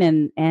brain.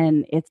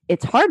 And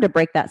it's hard to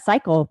break that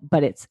cycle,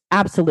 but it's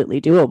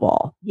absolutely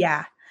doable.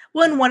 Yeah.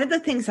 Well, and one of the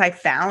things I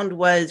found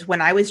was when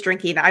I was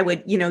drinking, I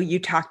would, you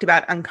talked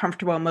about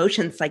uncomfortable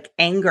emotions like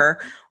anger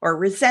or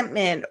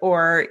resentment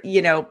or,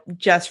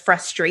 just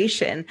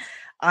frustration.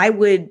 I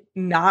would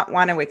not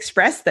want to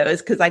express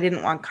those because I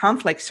didn't want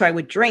conflict. So I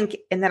would drink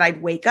and then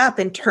I'd wake up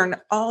and turn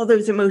all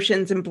those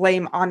emotions and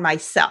blame on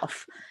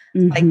myself.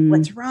 Like,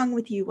 what's wrong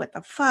with you? What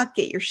the fuck?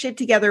 Get your shit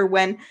together.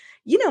 When,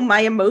 my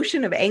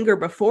emotion of anger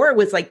before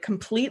was like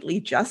completely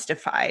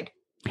justified.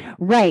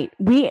 Right.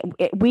 We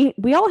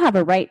all have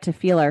a right to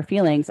feel our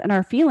feelings, and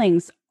our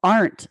feelings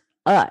aren't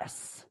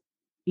us.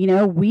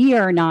 We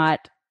are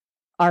not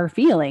our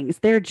feelings.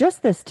 They're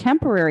just this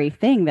temporary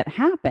thing that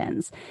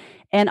happens.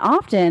 And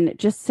often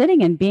just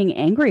sitting and being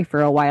angry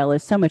for a while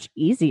is so much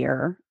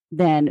easier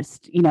than,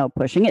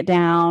 pushing it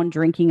down,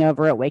 drinking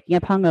over it, waking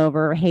up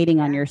hungover, hating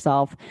on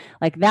yourself.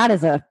 Like that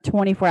is a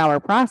 24-hour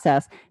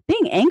process.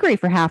 Being angry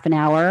for half an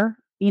hour,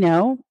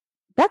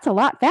 that's a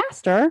lot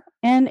faster.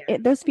 And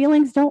those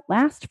feelings don't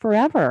last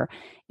forever.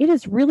 It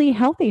is really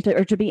healthy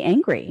to be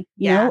angry.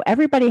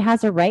 Everybody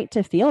has a right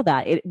to feel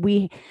that.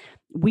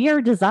 We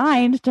are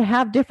designed to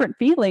have different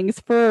feelings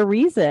for a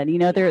reason.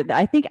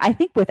 I think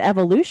with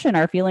evolution,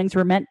 our feelings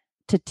were meant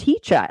to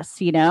teach us,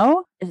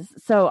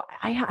 So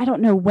I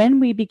don't know when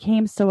we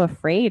became so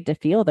afraid to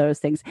feel those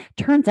things.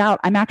 Turns out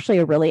I'm actually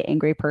a really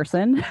angry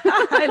person.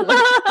 I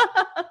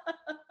love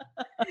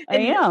I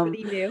and am.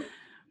 nobody knew.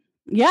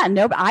 Yeah,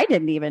 no, I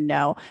didn't even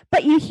know.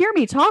 But you hear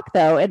me talk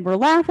though, and we're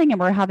laughing and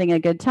we're having a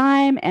good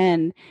time.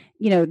 And,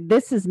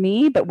 this is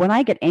me. But when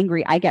I get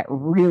angry, I get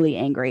really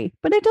angry.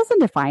 But it doesn't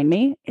define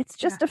me. It's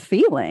Yeah. just a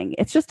feeling.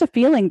 It's just a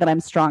feeling that I'm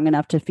strong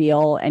enough to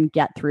feel and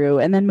get through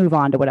and then move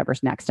on to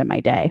whatever's next in my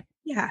day.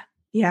 Yeah.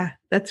 Yeah.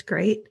 That's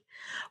great.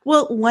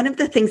 Well, one of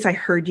the things I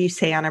heard you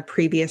say on a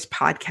previous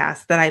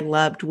podcast that I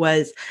loved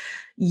was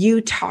you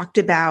talked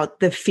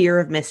about the fear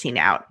of missing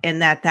out and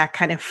that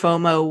kind of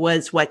FOMO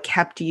was what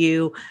kept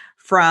you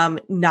from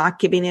not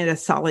giving it a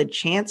solid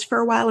chance for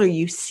a while, or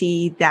you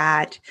see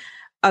that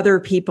other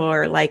people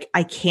are like,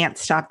 I can't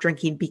stop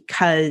drinking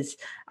because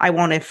I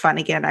won't have fun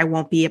again. I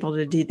won't be able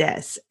to do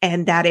this.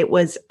 And that it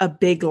was a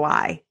big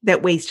lie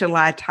that wasted a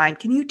lot of time.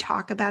 Can you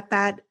talk about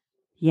that?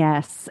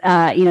 Yes.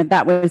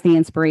 That was the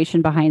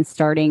inspiration behind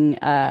starting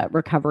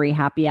Recovery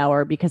Happy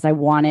Hour, because I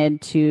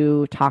wanted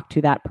to talk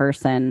to that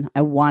person.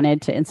 I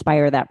wanted to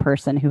inspire that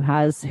person who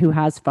has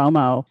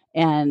FOMO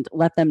and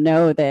let them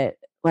know that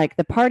like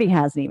the party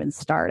hasn't even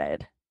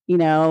started.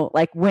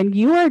 Like when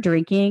you are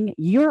drinking,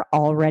 you're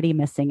already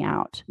missing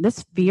out.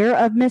 This fear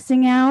of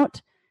missing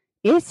out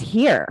is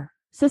here.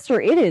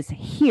 Sister, it is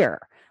here.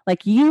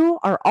 Like you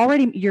are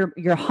already you're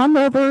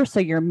hungover, so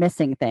you're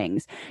missing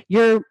things.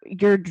 You're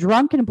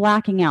drunk and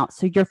blacking out,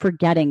 so you're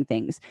forgetting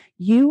things.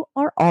 You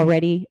are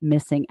already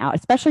missing out,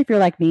 especially if you're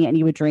like me and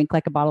you would drink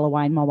like a bottle of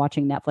wine while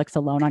watching Netflix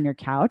alone on your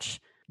couch.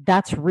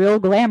 That's real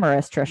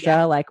glamorous, Tricia.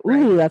 Yeah, like, right.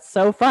 ooh, that's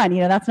so fun.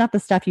 That's not the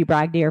stuff you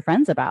brag to your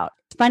friends about.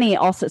 It's funny.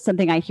 Also,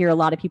 something I hear a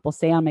lot of people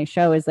say on my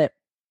show is that,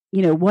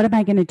 what am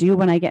I going to do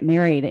when I get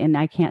married and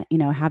I can't,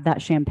 have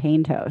that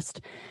champagne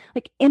toast?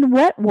 Like, in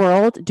what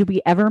world do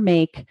we ever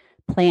make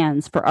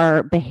plans for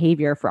our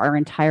behavior for our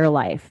entire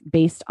life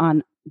based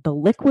on the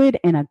liquid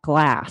in a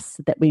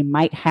glass that we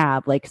might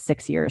have like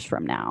 6 years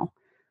from now?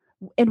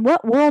 In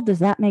what world does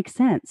that make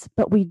sense?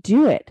 But we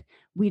do it.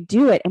 We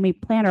do it and we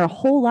plan our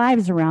whole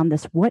lives around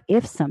this what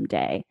if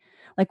someday.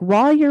 Like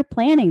while you're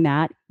planning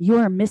that, you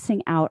are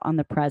missing out on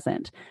the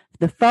present.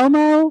 The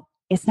FOMO,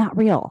 it's not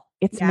real.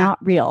 It's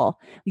not real.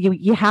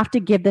 You have to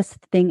give this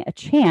thing a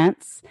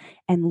chance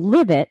and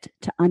live it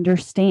to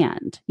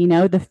understand.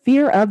 The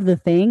fear of the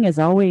thing is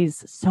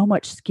always so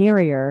much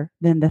scarier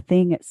than the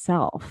thing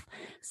itself.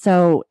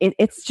 So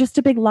it's just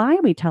a big lie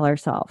we tell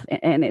ourselves.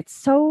 And it's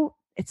so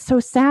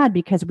sad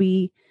because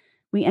we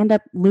end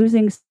up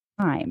losing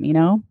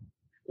time.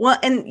 Well,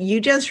 and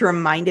you just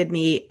reminded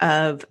me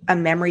of a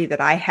memory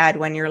that I had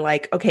when you're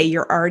like, okay,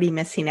 you're already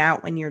missing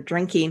out when you're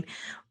drinking.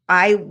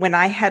 When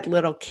I had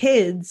little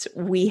kids,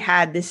 we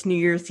had this New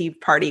Year's Eve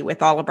party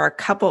with all of our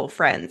couple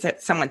friends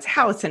at someone's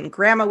house, and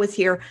grandma was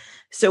here.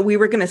 So we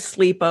were going to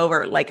sleep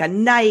over like a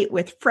night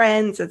with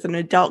friends as an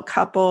adult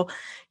couple,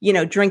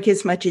 drink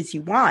as much as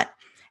you want.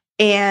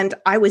 And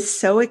I was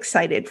so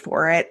excited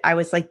for it. I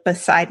was like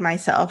beside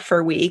myself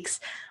for weeks,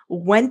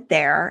 went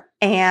there,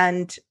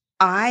 and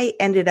I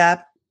ended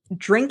up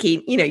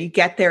drinking. You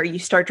get there, you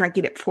start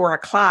drinking at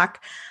 4:00.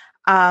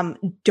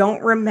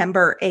 Don't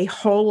remember a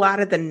whole lot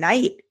of the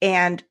night.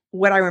 And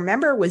what I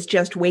remember was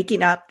just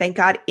waking up, thank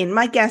God, in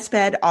my guest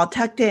bed, all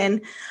tucked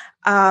in.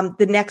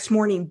 The next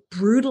morning,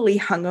 brutally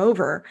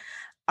hungover.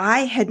 I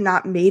had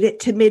not made it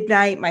to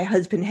midnight. My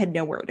husband had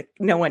no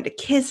one to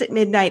kiss at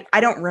midnight. I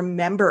don't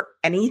remember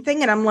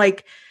anything. And I'm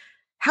like,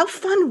 how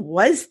fun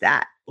was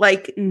that?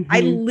 Like,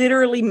 I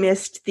literally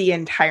missed the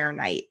entire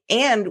night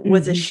and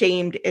was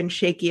ashamed and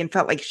shaky and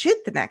felt like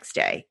shit the next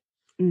day.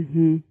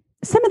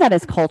 Some of that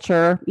is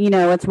culture.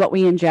 It's what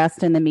we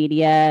ingest in the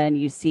media, and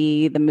you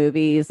see the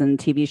movies and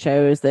TV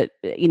shows that,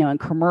 and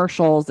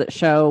commercials that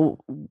show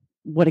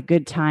what a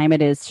good time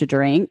it is to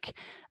drink.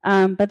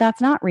 But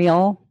that's not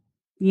real.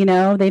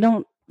 They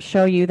don't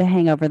show you the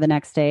hangover the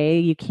next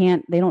day.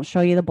 They don't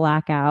show you the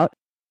blackout.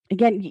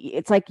 Again,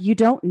 it's like you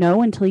don't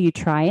know until you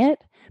try it.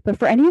 But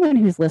for anyone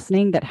who's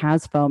listening that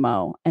has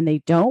FOMO and they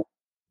don't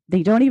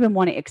even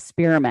want to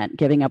experiment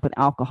giving up with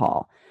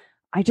alcohol,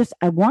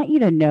 I want you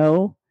to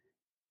know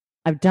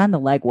I've done the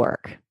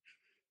legwork.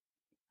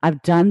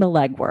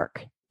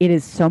 It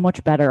is so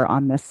much better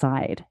on this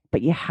side,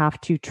 but you have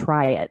to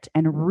try it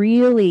and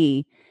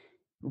really,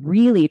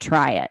 really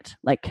try it.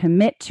 Like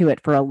commit to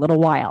it for a little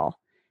while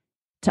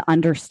to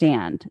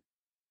understand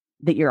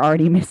that you're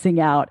already missing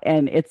out.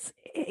 And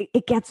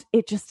it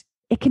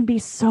can be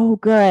so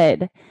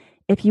good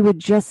if you would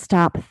just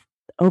stop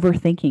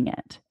overthinking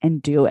it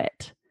and do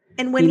it.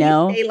 And when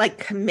you say like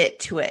commit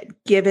to it,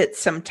 give it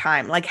some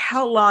time. Like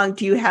how long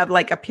do you have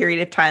like a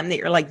period of time that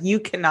you're like,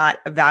 you cannot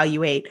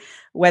evaluate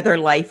whether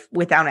life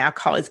without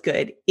alcohol is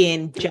good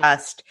in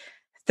just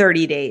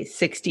 30 days,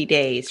 60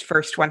 days,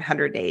 first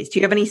 100 days? Do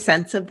you have any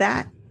sense of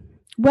that?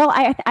 Well,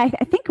 I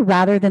think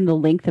rather than the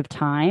length of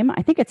time,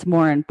 I think it's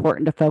more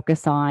important to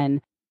focus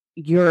on,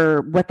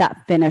 what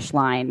that finish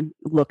line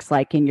looks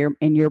like in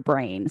your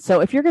brain. So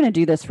if you're going to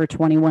do this for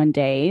 21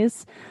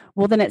 days,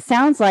 well, then it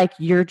sounds like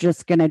you're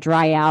just going to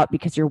dry out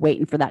because you're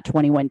waiting for that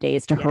 21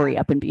 days to hurry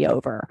up and be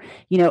over.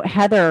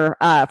 Heather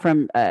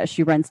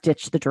she runs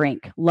Ditch the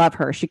Drink. Love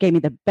her. She gave me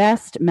the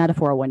best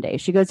metaphor one day.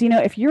 She goes,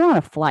 if you're on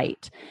a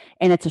flight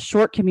and it's a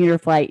short commuter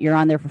flight, you're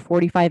on there for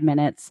 45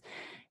 minutes,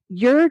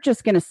 you're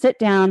just going to sit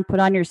down, put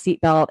on your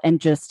seatbelt,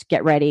 and just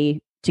get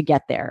ready to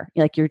get there.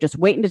 Like you're just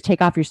waiting to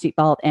take off your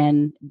seatbelt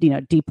and,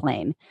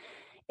 deplane.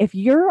 If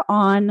you're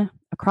on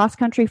a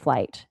cross-country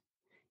flight,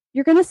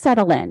 you're going to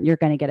settle in. You're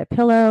going to get a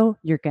pillow.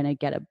 You're going to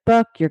get a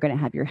book. You're going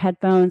to have your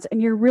headphones,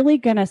 and you're really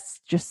going to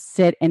just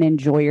sit and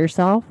enjoy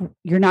yourself.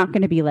 You're not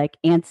going to be like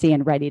antsy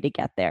and ready to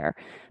get there.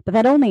 But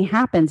that only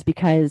happens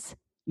because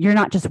you're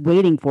not just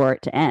waiting for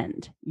it to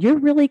end. You're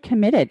really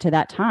committed to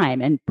that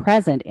time and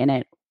present in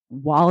it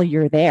while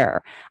you're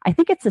there. I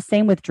think it's the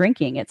same with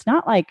drinking. It's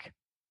not like,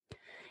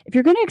 if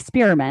you're going to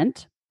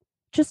experiment,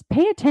 just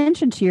pay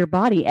attention to your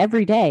body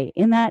every day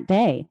in that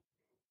day,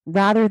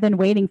 rather than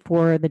waiting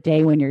for the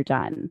day when you're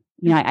done.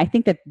 I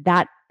think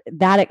that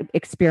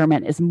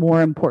experiment is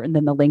more important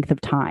than the length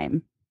of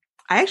time.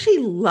 I actually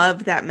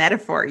love that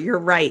metaphor. You're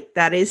right.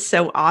 That is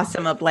so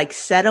awesome, of like,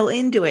 settle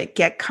into it,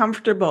 get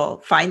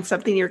comfortable, find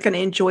something you're going to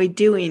enjoy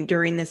doing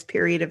during this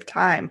period of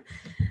time.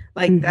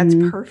 Like, that's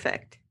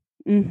perfect.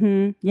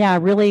 Yeah,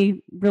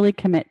 really, really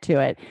commit to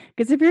it.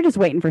 Because if you're just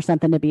waiting for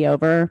something to be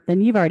over, then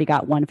you've already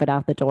got one foot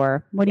out the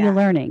door. What are you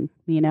learning?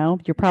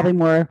 You're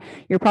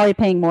probably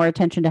paying more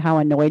attention to how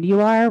annoyed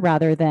you are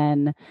rather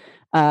than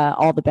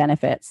all the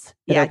benefits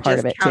that are part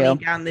of it too.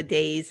 Counting down the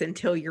days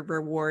until your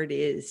reward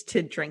is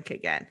to drink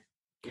again.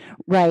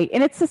 Right.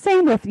 And it's the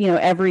same with,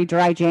 every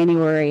dry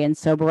January and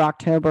sober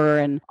October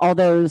and all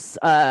those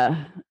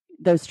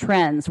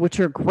trends, which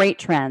are great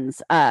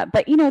trends. But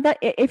that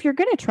if you're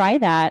going to try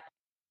that,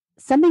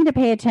 something to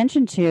pay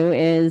attention to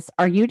is,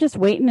 are you just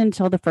waiting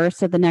until the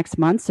first of the next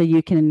month so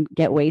you can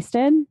get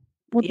wasted?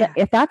 Well,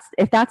 if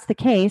that's the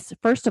case,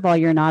 first of all,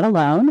 you're not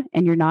alone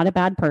and you're not a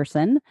bad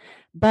person,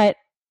 but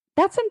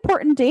that's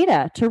important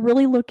data to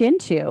really look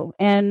into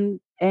and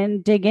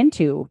dig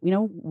into.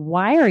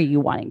 Why are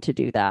you wanting to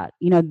do that?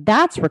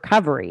 That's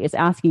recovery, is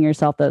asking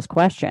yourself those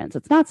questions.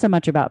 It's not so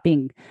much about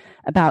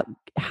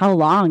how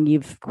long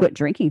you've quit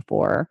drinking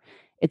for.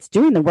 It's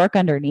doing the work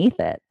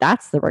underneath it.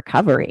 That's the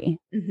recovery.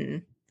 Mm-hmm.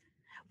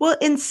 Well,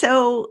 and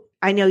so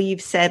I know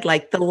you've said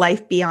like the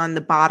life beyond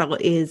the bottle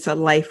is a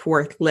life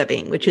worth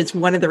living, which is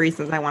one of the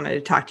reasons I wanted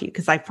to talk to you,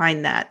 because I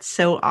find that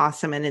so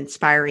awesome and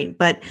inspiring.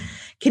 But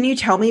can you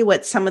tell me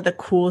what some of the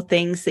cool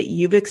things that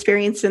you've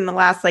experienced in the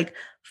last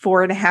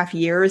 4.5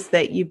 years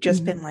that you've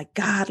just been like,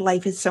 God,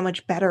 life is so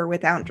much better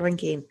without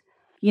drinking?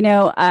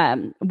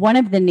 One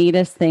of the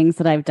neatest things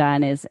that I've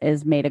done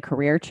is made a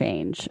career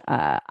change.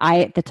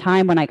 At the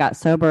time when I got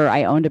sober,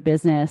 I owned a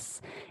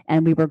business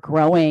and we were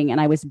growing,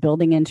 and I was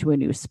building into a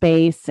new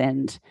space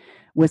and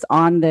was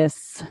on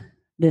this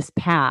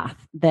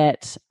path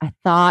that I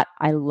thought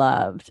I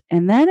loved.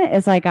 And then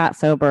as I got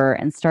sober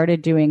and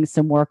started doing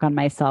some work on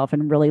myself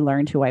and really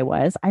learned who I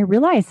was, I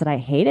realized that I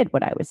hated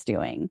what I was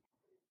doing.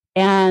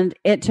 And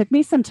it took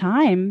me some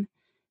time,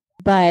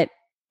 but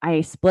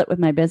I split with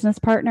my business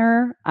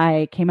partner.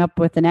 I came up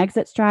with an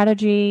exit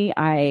strategy.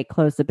 I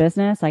closed the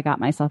business. I got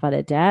myself out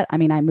of debt. I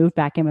moved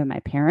back in with my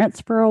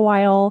parents for a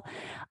while.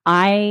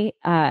 I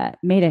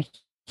made a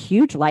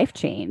huge life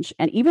change.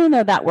 And even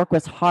though that work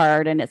was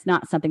hard and it's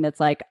not something that's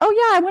like, oh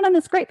yeah, I went on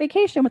this great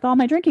vacation with all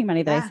my drinking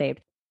money that I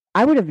saved,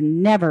 I would have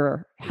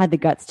never had the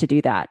guts to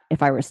do that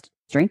if I was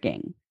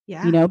drinking,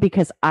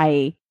 because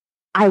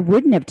I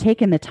wouldn't have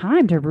taken the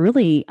time to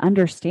really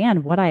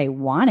understand what I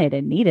wanted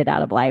and needed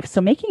out of life. So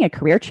making a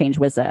career change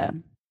was a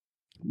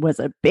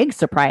big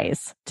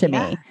surprise to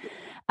me.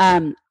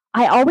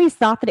 I always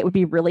thought that it would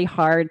be really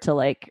hard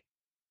to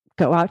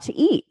go out to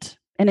eat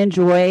and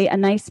enjoy a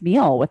nice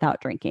meal without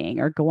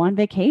drinking or go on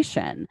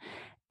vacation.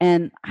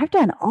 And I've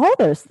done all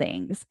those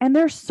things. And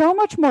they're so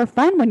much more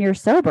fun when you're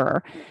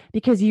sober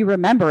because you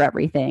remember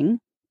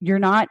everything. You're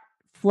not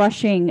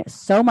flushing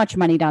so much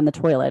money down the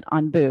toilet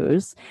on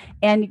booze,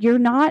 and you're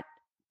not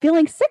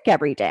feeling sick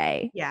every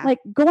day. Yeah. Like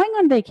going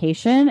on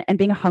vacation and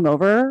being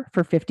hungover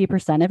for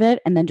 50% of it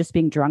and then just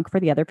being drunk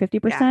for the other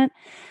 50%. Yeah.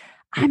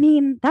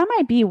 That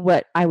might be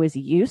what I was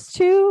used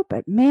to,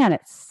 but man,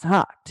 it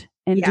sucked.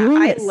 And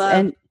I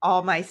love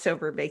all my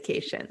sober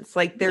vacations.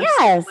 They're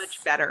so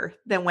much better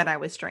than when I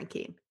was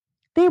drinking.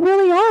 They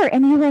really are.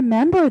 And you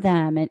remember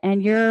them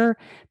and you're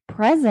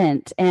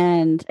present.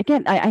 And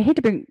again, I hate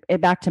to bring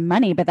it back to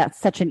money, but that's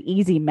such an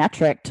easy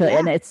metric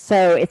and it's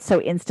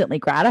so instantly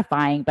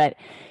gratifying. But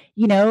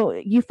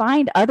you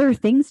find other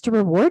things to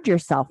reward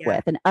yourself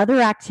with and other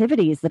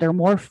activities that are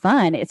more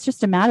fun. It's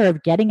just a matter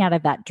of getting out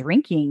of that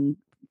drinking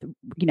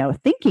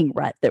thinking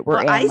rut that we're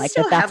in.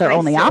 That's our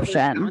only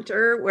option.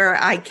 Counter where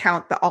I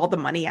count all the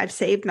money I've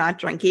saved not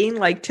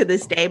drinking. To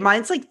this day,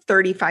 mine's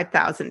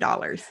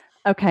 $35,000.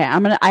 Okay,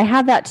 I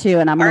have that too,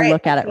 and I'm going to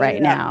look at it right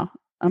now.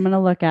 I'm going to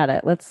look at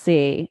it. Let's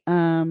see.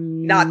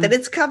 Not that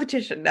it's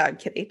competition. No, I'm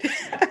kidding.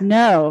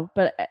 No,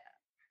 but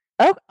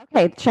Oh,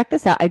 okay. Check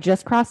this out. I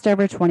just crossed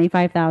over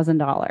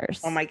 $25,000.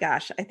 Oh my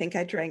gosh. I think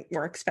I drank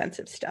more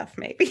expensive stuff,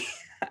 maybe.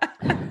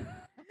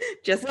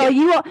 Just Well,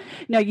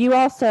 kidding. you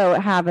also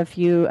have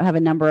have a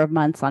number of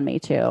months on me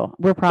too.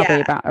 We're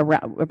probably Yeah.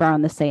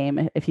 around the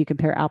same if you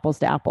compare apples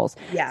to apples.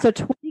 Yeah. So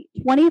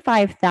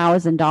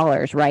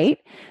 $25,000, right?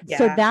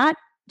 So Yeah. that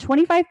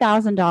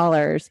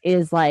 $25,000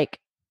 is like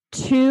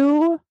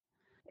two.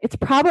 It's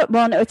probably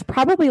well, no, it's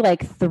probably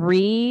like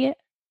three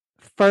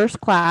first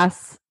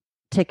class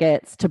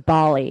tickets to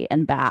Bali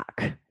and back.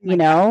 Oh my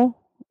God.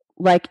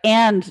 Like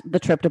and the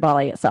trip to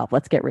Bali itself.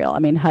 Let's get real. I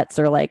mean, huts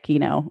are like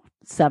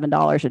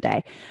 $7 a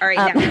day. All right.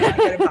 Now I want to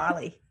go to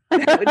Bali.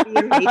 That would be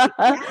amazing.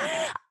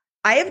 Yeah.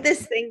 I have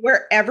this thing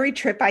where every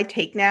trip I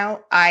take now,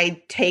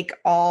 I take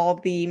all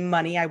the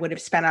money I would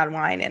have spent on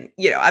wine. And,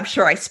 I'm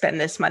sure I spend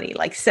this money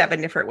like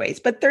 7 different ways,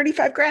 but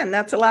 35 grand,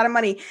 that's a lot of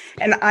money.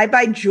 And I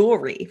buy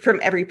jewelry from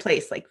every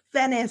place, like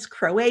Venice,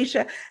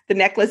 Croatia. The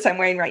necklace I'm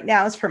wearing right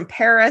now is from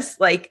Paris.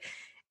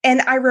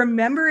 And I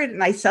remember it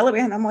and I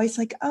celebrate and I'm always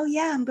like, oh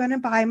yeah, I'm going to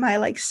buy my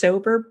like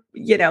sober,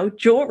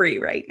 jewelry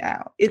right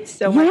now. It's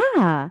so much.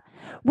 Yeah.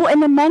 Well,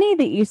 and the money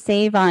that you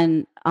save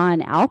on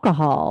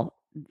alcohol,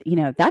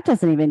 that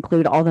doesn't even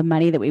include all the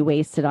money that we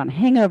wasted on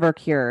hangover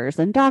cures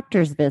and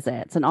doctor's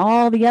visits and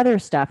all the other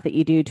stuff that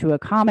you do to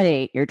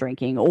accommodate your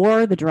drinking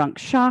or the drunk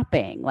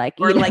shopping.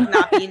 Or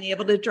not being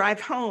able to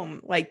drive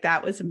home. Like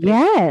that was a big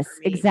yes,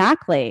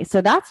 exactly.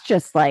 So that's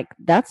just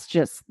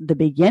the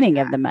beginning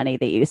of the money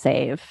that you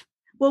save.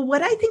 Well,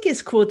 what I think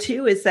is cool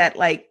too is that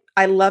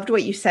I loved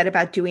what you said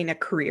about doing a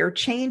career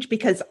change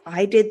because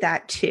I did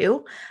that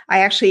too. I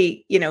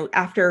actually,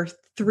 after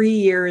 3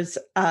 years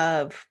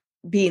of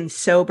being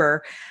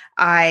sober,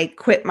 I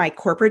quit my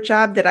corporate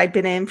job that I'd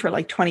been in for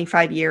like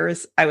 25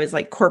 years. I was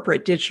like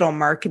corporate digital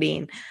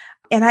marketing.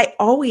 And I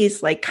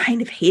always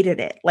kind of hated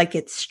it. Like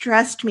it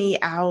stressed me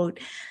out,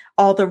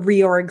 all the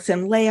reorgs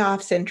and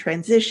layoffs and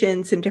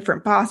transitions and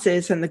different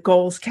bosses and the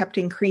goals kept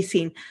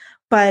increasing.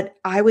 But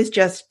I was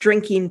just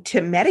drinking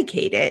to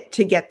medicate it,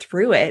 to get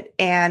through it,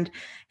 and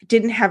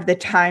didn't have the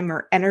time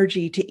or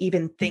energy to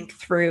even think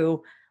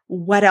through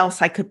what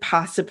else I could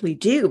possibly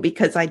do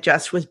because I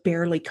just was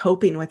barely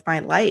coping with my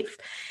life.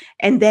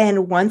 And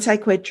then once I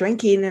quit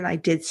drinking and I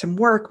did some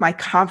work, my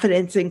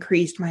confidence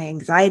increased, my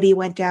anxiety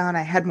went down,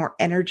 I had more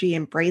energy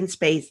and brain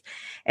space.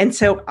 And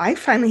so I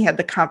finally had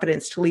the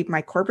confidence to leave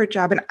my corporate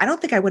job. And I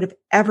don't think I would have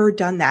ever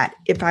done that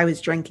if I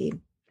was drinking.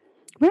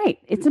 Right.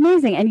 It's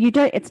amazing. And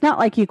it's not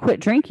like you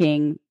quit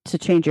drinking to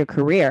change your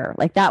career.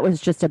 Like that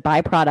was just a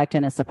byproduct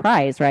and a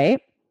surprise,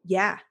 right?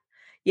 Yeah.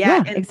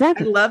 Yeah. And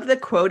exactly. I love the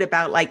quote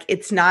about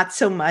it's not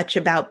so much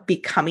about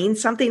becoming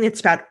something. It's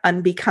about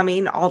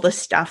unbecoming all the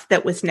stuff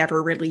that was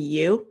never really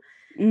you.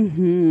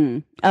 Mm-hmm.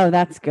 Oh,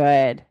 that's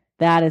good.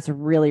 That is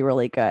really,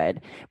 really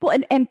good. Well,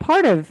 and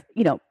part of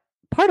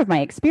my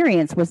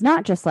experience was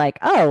not just like,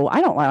 oh,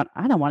 I don't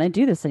want to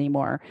do this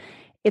anymore.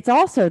 It's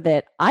also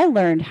that I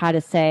learned how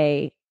to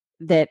say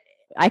that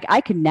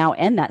I can now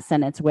end that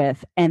sentence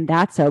with, and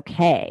that's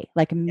okay.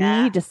 Like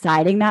me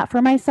deciding that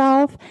for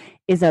myself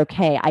is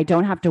okay. I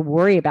don't have to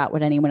worry about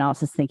what anyone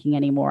else is thinking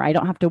anymore. I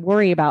don't have to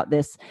worry about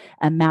this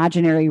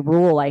imaginary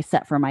rule I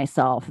set for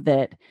myself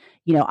that,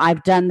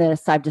 I've done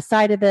this, I've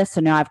decided this,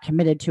 so now I've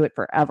committed to it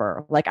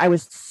forever. Like I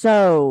was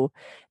so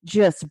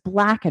just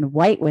black and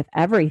white with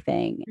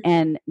everything.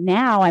 And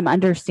now I'm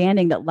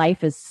understanding that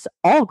life is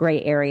all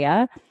gray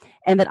area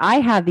and that I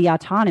have the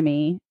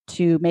autonomy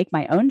to make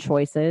my own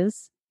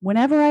choices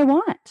whenever I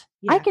want.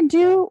 Yeah. I can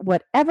do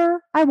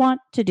whatever I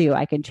want to do.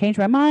 I can change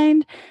my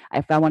mind.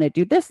 If I want to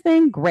do this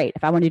thing, great.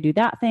 If I want to do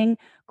that thing,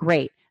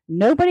 great.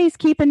 Nobody's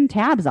keeping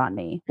tabs on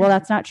me. Well,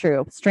 that's not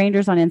true.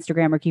 Strangers on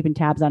Instagram are keeping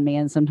tabs on me,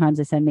 and sometimes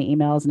they send me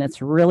emails, and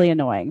it's really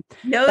annoying.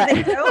 No,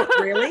 they don't.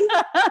 Really?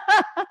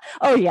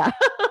 Oh, yeah.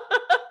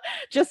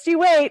 Just you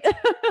wait.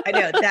 I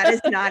know that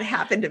has not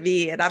happened to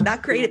me, and I'm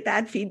not great at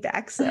bad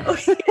feedback. So no,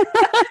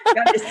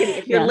 I'm just kidding.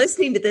 If you're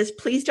listening to this,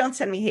 please don't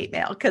send me hate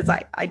mail because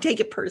I take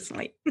it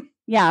personally.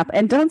 Yeah.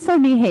 And don't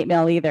send me hate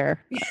mail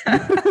either.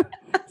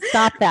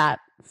 Stop that.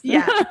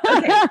 Yeah.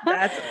 Okay.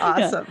 That's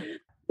awesome. Yeah.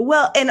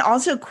 Well, and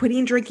also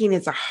quitting drinking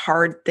is a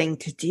hard thing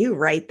to do,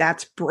 right?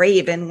 That's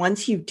brave. And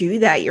once you do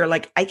that, you're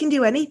like, I can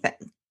do anything.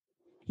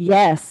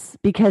 Yes,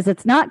 because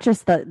it's not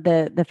just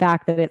the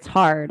fact that it's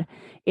hard.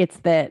 It's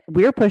that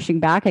we're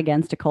pushing back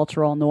against a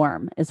cultural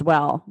norm as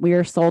well. We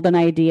are sold an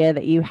idea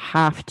that you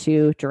have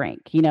to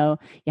drink. You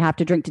have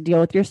to drink to deal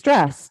with your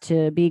stress,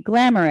 to be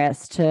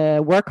glamorous, to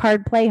work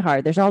hard, play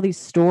hard. There's all these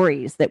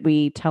stories that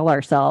we tell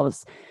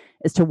ourselves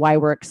as to why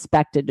we're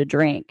expected to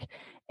drink.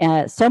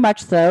 So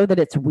much so that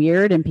it's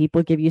weird and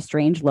people give you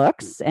strange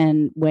looks.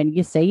 And when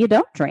you say you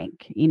don't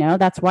drink,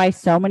 that's why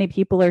so many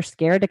people are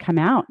scared to come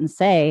out and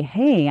say,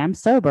 hey, I'm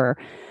sober.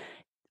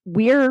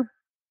 We're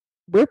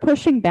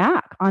pushing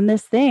back on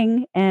this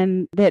thing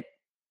and that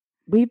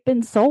we've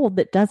been sold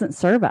that doesn't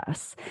serve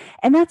us.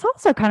 And that's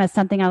also kind of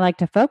something I like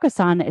to focus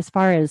on as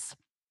far as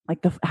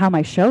like how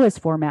my show is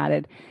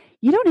formatted.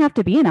 You don't have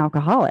to be an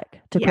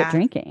alcoholic to quit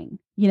drinking.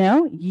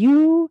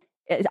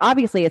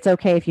 obviously it's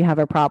okay if you have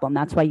a problem.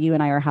 That's why you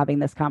and I are having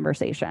this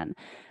conversation.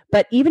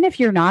 But even if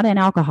you're not an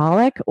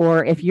alcoholic,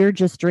 or if you're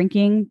just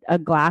drinking a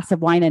glass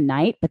of wine a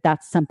night, but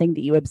that's something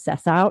that you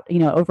obsess out,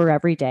 over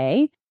every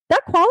day,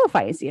 that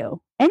qualifies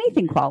you.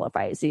 Anything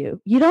qualifies you.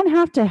 You don't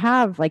have to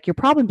have, like, your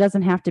problem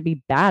doesn't have to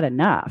be bad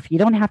enough. You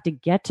don't have to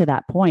get to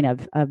that point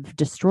of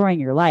destroying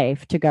your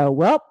life to go,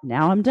 well,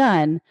 now I'm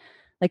done.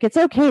 Like, it's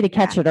okay to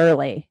catch it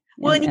early.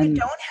 Well, and you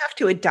don't have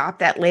to adopt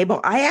that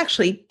label. I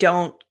actually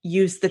don't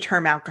use the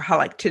term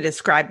alcoholic to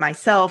describe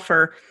myself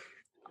or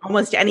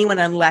almost anyone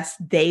unless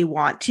they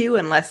want to,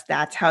 unless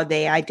that's how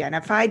they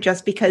identify,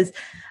 just because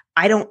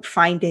I don't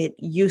find it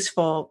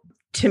useful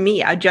to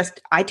me. I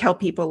tell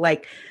people,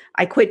 like,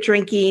 I quit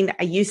drinking.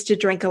 I used to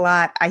drink a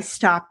lot. I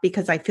stopped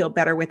because I feel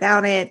better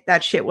without it.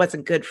 That shit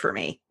wasn't good for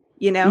me,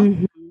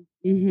 Mm-hmm.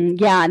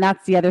 Mm-hmm. Yeah. And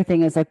that's the other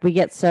thing, is like, we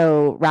get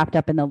so wrapped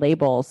up in the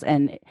labels,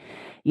 and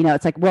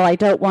it's like, well, I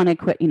don't want to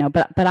quit,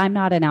 but I'm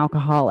not an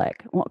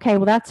alcoholic. Well, okay,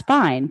 well, that's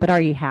fine. But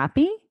are you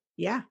happy?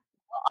 Yeah.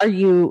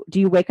 Do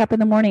you wake up in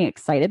the morning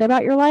excited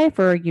about your life,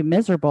 or are you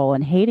miserable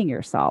and hating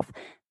yourself?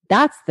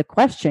 That's the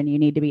question you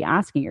need to be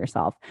asking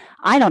yourself.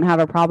 I don't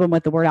have a problem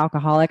with the word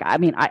alcoholic. I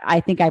mean,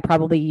 I think I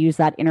probably use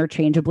that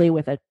interchangeably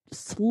with a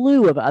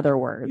slew of other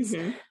words,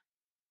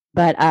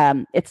 but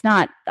it's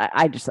not,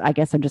 I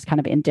guess I'm just kind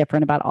of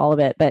indifferent about all of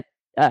it. But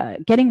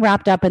getting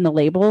wrapped up in the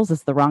labels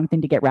is the wrong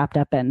thing to get wrapped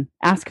up in.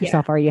 Ask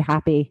yourself, are you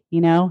happy?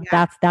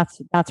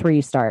 That's where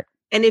you start.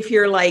 And if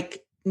you're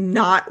like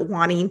not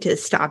wanting to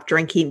stop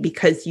drinking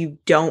because you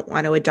don't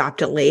want to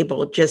adopt a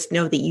label, just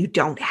know that you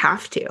don't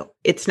have to.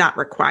 It's not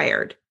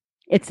required.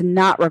 It's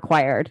not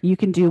required. You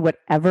can do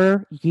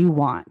whatever you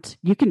want.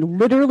 You can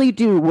literally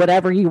do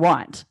whatever you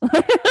want.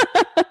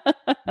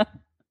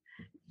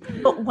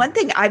 But one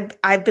thing,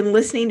 I've been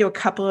listening to a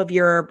couple of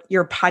your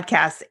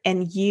podcasts,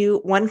 and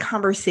one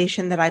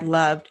conversation that I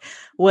loved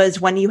was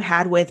one you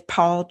had with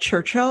Paul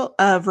Churchill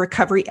of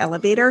Recovery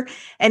Elevator.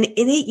 And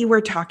in it, you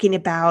were talking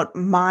about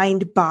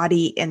mind,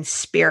 body, and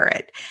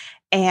spirit.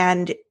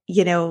 And,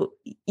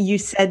 you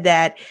said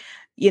that,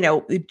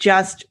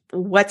 just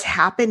what's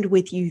happened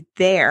with you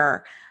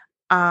there,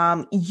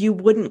 you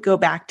wouldn't go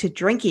back to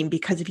drinking,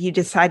 because if you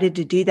decided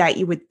to do that,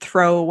 you would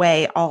throw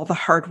away all the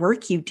hard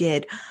work you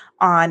did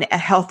on a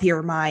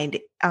healthier mind,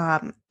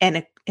 and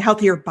a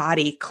healthier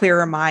body,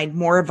 clearer mind,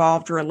 more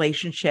evolved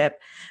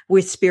relationship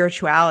with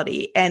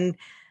spirituality. And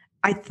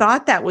I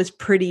thought that was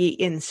pretty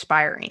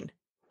inspiring.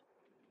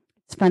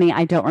 It's funny,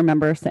 I don't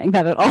remember saying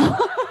that at all.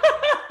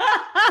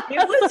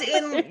 It was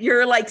in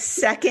your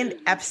second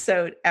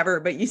episode ever,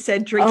 but you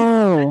said drinking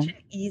is such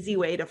an easy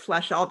way to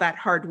flush all that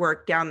hard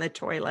work down the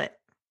toilet.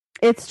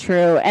 It's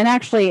true. And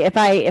actually, if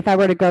I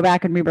were to go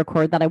back and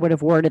re-record that, I would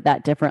have worded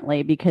that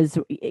differently, because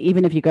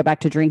even if you go back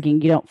to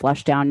drinking, you don't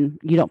flush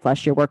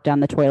your work down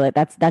the toilet.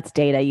 That's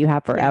data you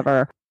have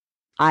forever.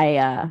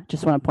 Yeah. I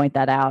just want to point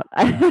that out.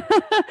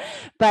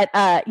 But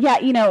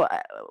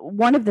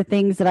one of the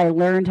things that I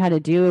learned how to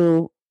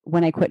do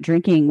when I quit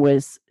drinking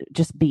was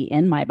just be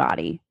in my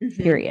body,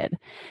 period.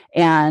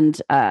 And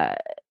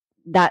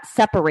that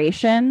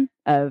separation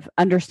of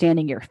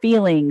understanding your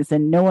feelings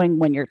and knowing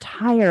when you're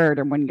tired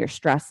or when you're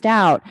stressed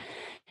out,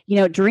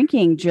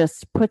 drinking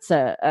just puts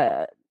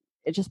a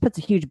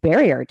huge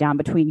barrier down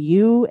between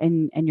you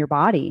and your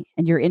body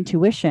and your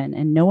intuition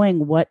and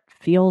knowing what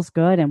feels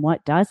good and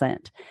what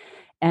doesn't.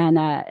 And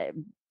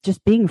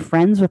just being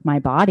friends with my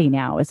body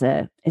now is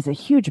a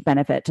huge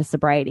benefit to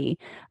sobriety.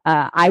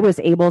 I was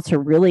able to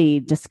really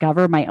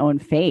discover my own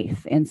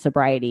faith in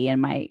sobriety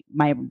and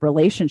my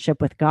relationship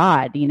with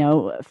God,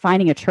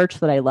 finding a church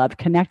that I love,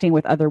 connecting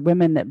with other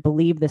women that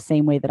believe the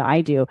same way that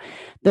I do.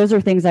 Those are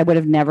things I would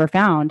have never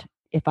found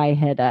if I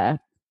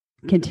had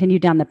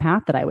continued down the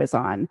path that I was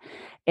on.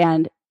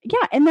 And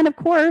then of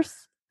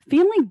course,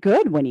 feeling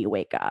good when you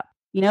wake up.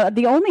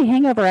 The only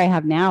hangover I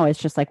have now is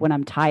just like when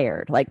I'm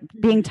tired. Like,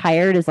 being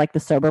tired is like the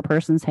sober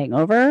person's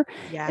hangover.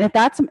 Yeah. And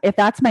if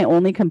that's my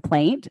only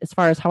complaint as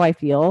far as how I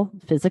feel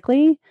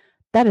physically,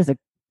 that is a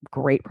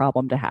great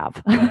problem to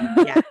have.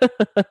 Yeah.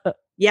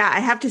 Yeah, I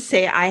have to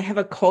say, I have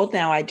a cold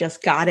now. I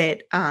just got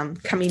it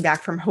coming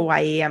back from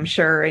Hawaii, I'm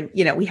sure. And,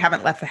 we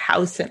haven't left the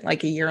house in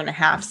like a year and a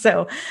half.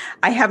 So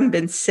I haven't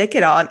been sick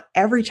at all. And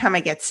every time I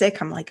get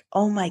sick, I'm like,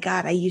 oh my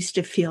God, I used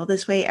to feel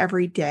this way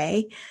every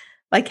day.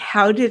 Like,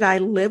 how did I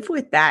live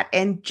with that?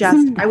 And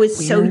I was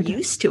weird. So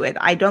used to it.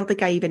 I don't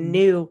think I even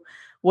knew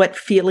what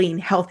feeling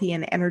healthy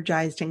and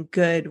energized and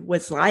good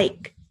was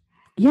like.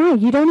 Yeah,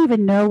 you don't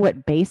even know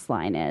what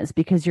baseline is,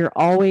 because you're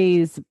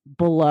always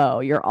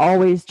below. You're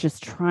always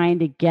just trying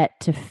to get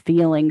to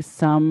feeling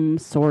some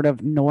sort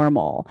of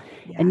normal.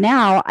 Yeah. And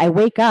now I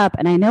wake up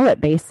and I know what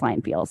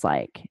baseline feels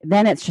like.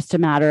 Then it's just a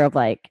matter of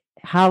like,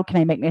 how can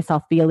I make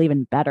myself feel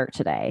even better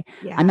today?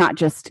 Yeah. I'm not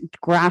just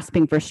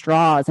grasping for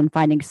straws and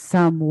finding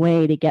some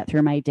way to get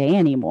through my day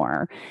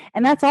anymore.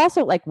 And that's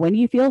also like when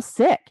you feel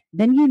sick,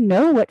 then you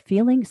know what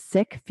feeling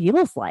sick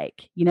feels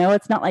like.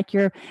 It's not like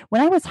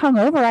when I was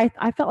hungover,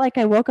 I felt like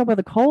I woke up with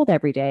a cold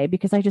every day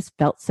because I just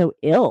felt so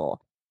ill.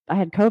 I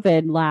had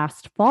COVID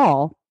last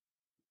fall.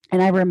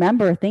 And I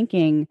remember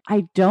thinking,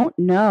 I don't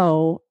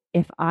know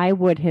if I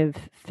would have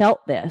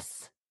felt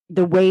this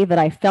the way that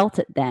I felt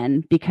it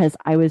then, because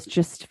I was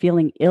just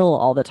feeling ill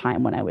all the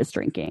time when I was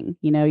drinking.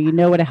 You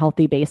know what a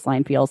healthy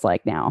baseline feels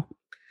like now.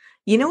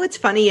 You know what's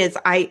funny is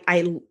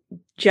I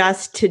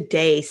just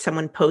today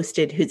someone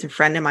posted, who's a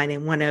friend of mine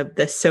in one of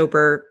the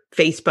sober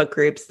Facebook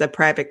groups, the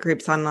private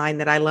groups online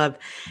that I love.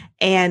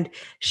 And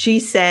she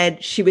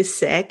said she was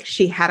sick.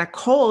 She had a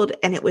cold,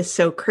 and it was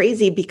so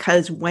crazy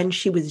because when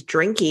she was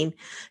drinking,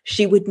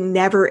 she would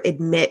never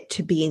admit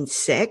to being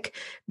sick,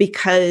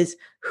 because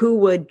who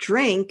would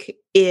drink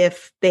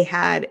if they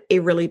had a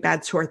really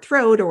bad sore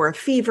throat or a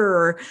fever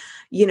or,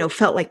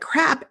 felt like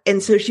crap.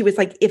 And so she was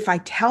like, if I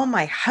tell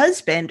my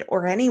husband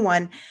or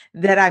anyone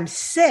that I'm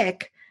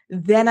sick,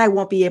 then I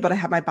won't be able to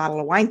have my bottle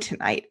of wine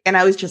tonight. And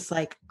I was just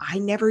like, I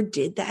never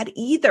did that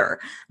either.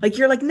 Like,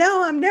 you're like,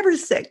 no, I'm never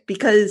sick,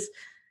 because,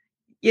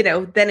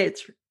 then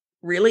it's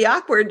really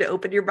awkward to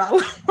open your bottle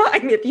of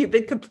wine if you've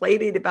been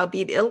complaining about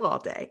being ill all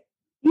day.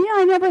 Yeah,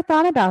 I never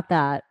thought about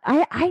that.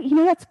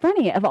 That's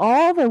funny. Of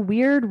all the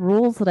weird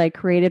rules that I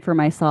created for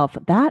myself,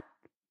 that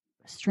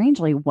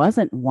strangely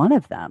wasn't one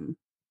of them.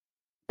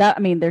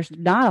 There's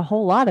not a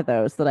whole lot of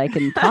those that I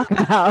can talk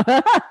about.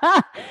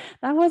 That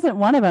wasn't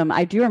one of them.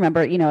 I do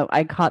remember,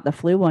 I caught the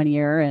flu one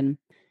year, and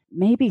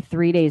maybe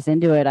 3 days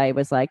into it, I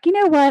was like, you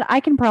know what?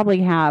 I can probably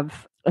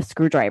have a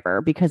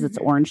screwdriver because it's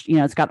orange,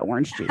 it's got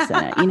orange juice in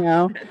it,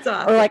 That's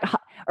awesome.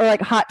 or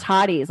like hot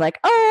toddies, like,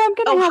 oh, I'm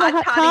going to have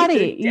a hot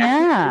toddy.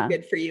 Yeah.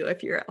 Good for you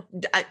if you're ill.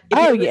 If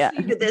you're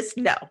listening to this,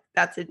 no,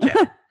 that's a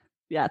joke.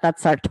 Yeah,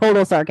 that's our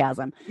total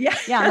sarcasm. Yeah.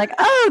 Yeah. I'm like,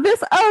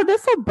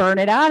 this will burn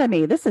it out of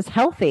me. This is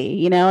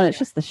healthy, and it's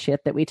just the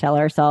shit that we tell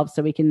ourselves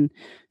so we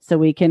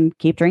can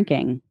keep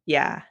drinking.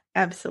 Yeah,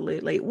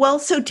 absolutely. Well,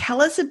 so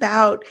tell us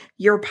about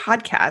your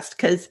podcast,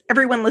 because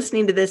everyone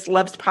listening to this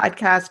loves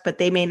podcasts, but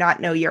they may not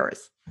know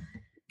yours.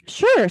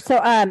 Sure.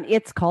 So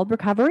it's called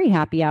Recovery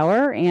Happy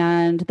Hour,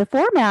 and the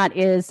format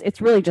is, it's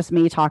really just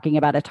me talking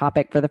about a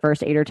topic for the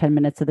first 8 or 10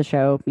 minutes of the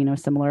show,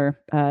 similar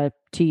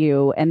to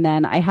you. And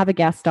then I have a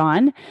guest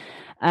on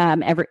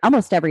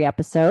almost every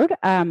episode.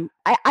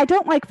 I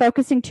don't like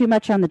focusing too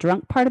much on the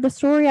drunk part of the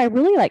story. I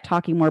really like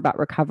talking more about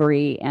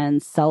recovery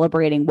and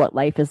celebrating what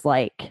life is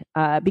like,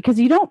 because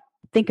you don't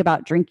think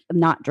about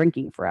not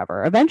drinking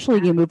forever.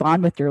 Eventually you move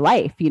on with your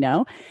life,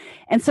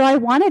 And so I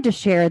wanted to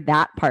share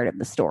that part of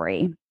the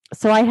story.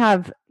 So I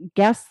have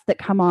guests that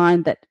come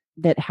on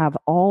that have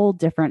all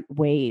different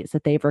ways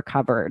that they've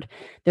recovered.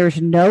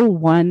 There's no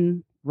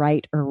one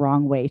right or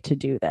wrong way to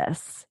do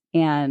this.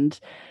 And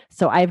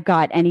so I've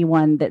got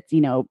anyone that's,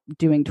 doing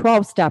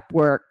 12-step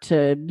work,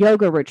 to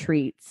yoga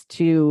retreats,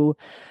 to,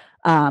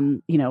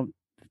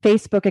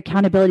 Facebook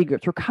accountability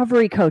groups,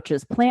 recovery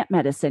coaches, plant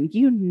medicine,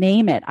 you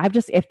name it.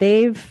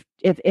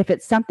 If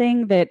it's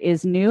something that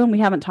is new and we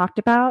haven't talked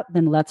about,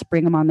 then let's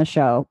bring them on the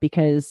show,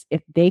 because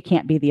if they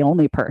can't be the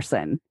only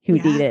person who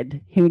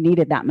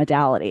needed that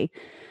modality.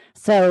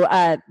 So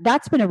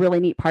that's been a really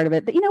neat part of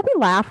it. We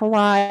laugh a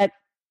lot,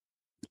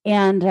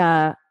 and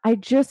I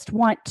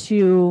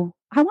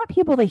want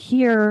people to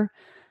hear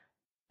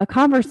a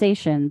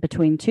conversation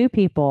between two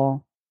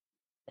people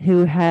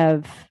who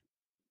have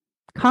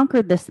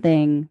conquered this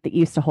thing that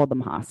used to hold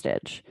them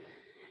hostage,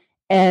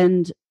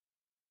 and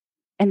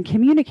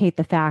communicate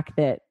the fact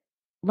that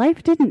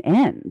life didn't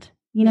end.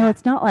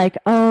 It's not like,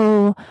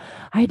 oh,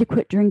 I had to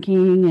quit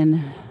drinking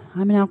and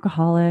I'm an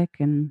alcoholic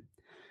and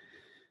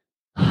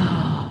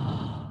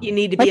you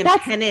need to be in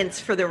penance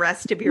for the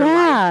rest of your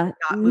life.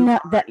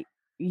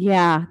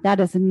 That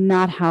is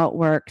not how it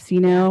works.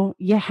 You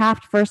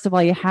have to, first of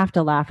all, you have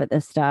to laugh at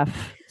this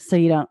stuff so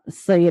you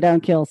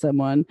don't kill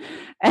someone.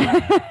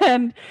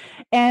 and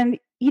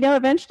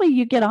eventually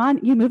you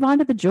move on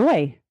to the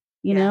joy.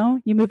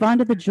 You move on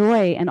to the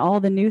joy and all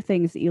the new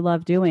things that you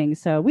love doing.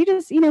 So we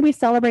just, we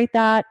celebrate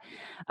that.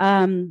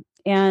 And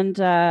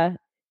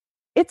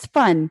it's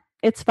fun.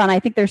 It's fun. I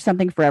think there's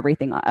something for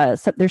everything.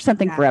 There's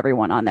something for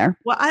everyone on there.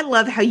 Well, I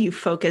love how you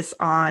focus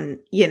on,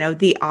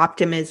 the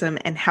optimism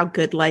and how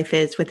good life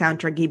is without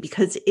drinking,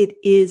 because it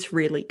is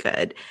really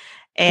good.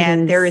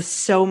 And there is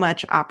so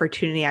much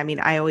opportunity.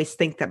 I always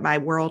think that my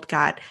world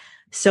got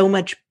so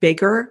much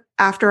bigger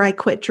after I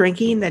quit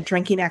drinking, that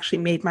drinking actually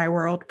made my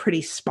world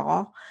pretty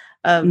small,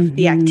 of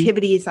the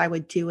activities I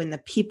would do and the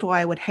people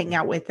I would hang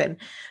out with, and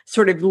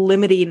sort of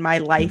limiting my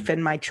life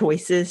and my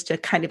choices to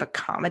kind of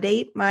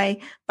accommodate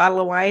my bottle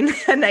of wine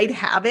a night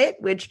habit,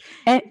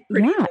 and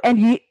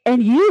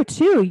you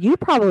too, you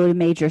probably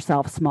made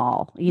yourself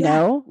small,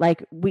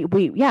 like we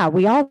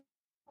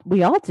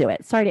all do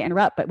it. Sorry to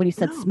interrupt, but when you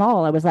said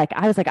small, I was like,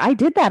 I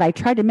did that. I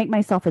tried to make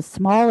myself as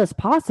small as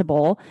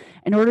possible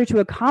in order to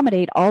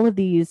accommodate all of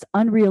these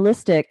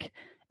unrealistic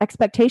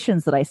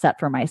expectations that I set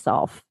for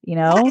myself,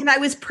 And I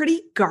was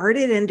pretty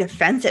guarded and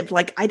defensive.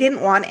 Like, I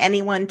didn't want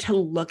anyone to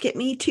look at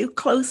me too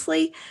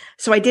closely.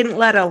 So I didn't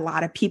let a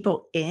lot of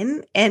people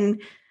in.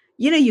 And,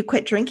 you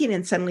quit drinking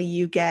and suddenly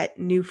you get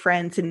new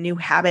friends and new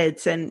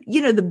habits. And,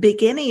 the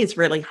beginning is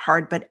really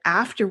hard, but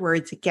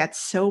afterwards it gets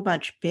so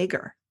much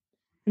bigger.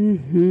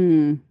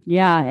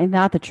 Yeah, ain't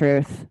that the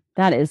truth?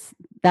 That's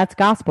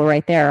gospel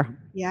right there.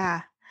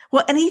 Yeah.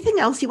 Well, anything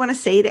else you want to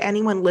say to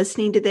anyone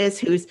listening to this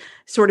who's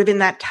sort of in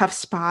that tough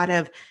spot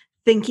of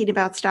thinking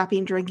about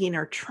stopping drinking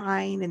or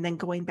trying and then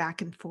going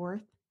back and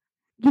forth?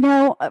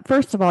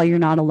 First of all, you're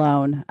not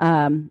alone.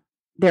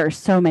 There are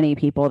so many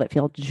people that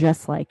feel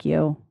just like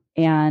you.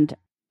 And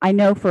I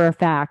know for a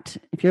fact,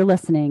 if you're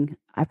listening,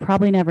 I've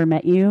probably never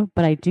met you,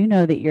 but I do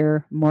know that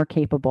you're more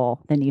capable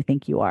than you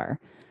think you are.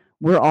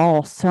 We're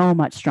all so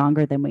much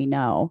stronger than we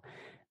know.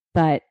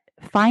 But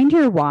find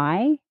your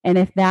why. And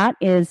if that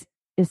is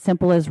as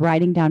simple as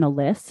writing down a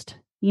list,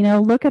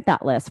 look at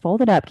that list,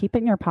 fold it up, keep it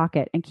in your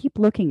pocket, and keep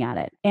looking at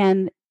it.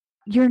 And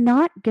you're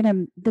not going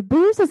to, the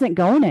booze isn't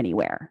going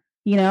anywhere.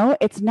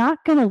 It's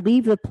not going to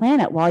leave the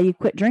planet while you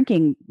quit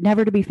drinking,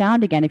 never to be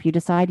found again if you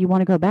decide you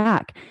want to go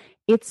back.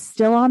 It's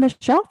still on the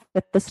shelf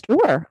at the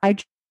store. I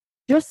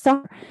just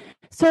saw.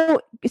 So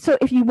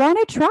if you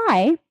want to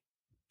try,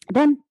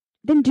 then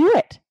do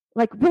it.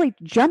 Like really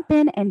jump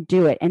in and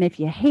do it. And if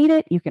you hate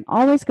it, you can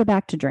always go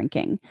back to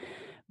drinking.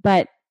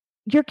 But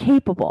you're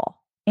capable.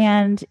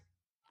 And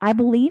I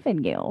believe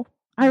in you.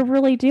 I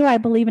really do. I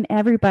believe in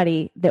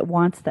everybody that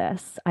wants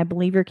this. I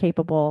believe you're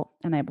capable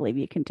and I believe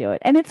you can do it.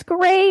 And it's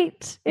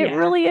great. It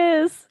really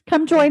is.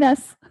 Come join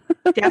us.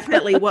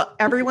 Definitely. Well,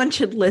 everyone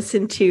should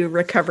listen to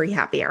Recovery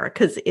Happy Hour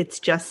because it's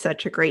just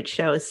such a great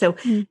show. So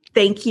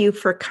thank you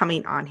for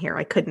coming on here.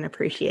 I couldn't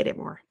appreciate it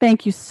more.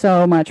 Thank you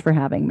so much for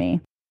having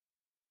me.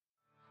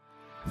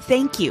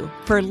 Thank you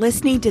for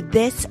listening to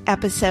this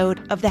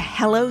episode of the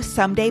Hello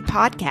Someday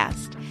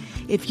podcast.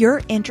 If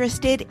you're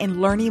interested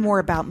in learning more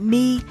about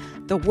me,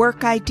 the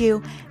work I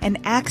do, and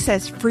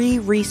access free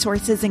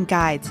resources and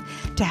guides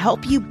to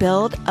help you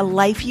build a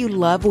life you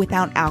love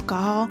without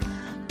alcohol,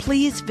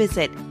 please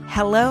visit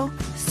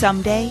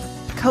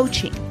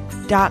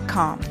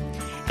hellosomedaycoaching.com.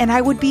 And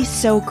I would be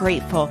so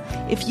grateful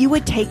if you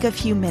would take a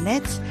few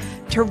minutes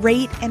to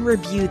rate and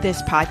review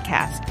this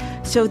podcast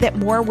so that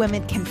more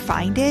women can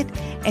find it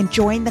and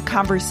join the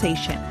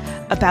conversation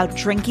about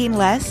drinking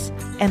less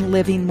and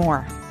living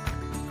more.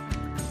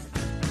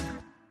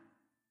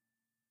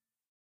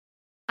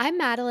 I'm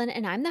Madeline,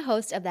 and I'm the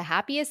host of the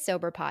Happiest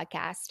Sober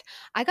podcast.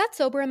 I got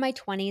sober in my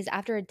 20s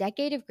after a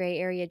decade of gray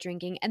area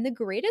drinking, and the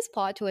greatest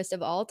plot twist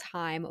of all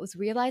time was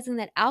realizing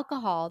that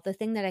alcohol, the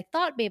thing that I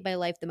thought made my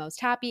life the most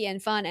happy and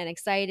fun and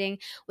exciting,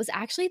 was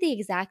actually the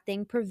exact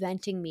thing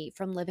preventing me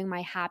from living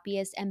my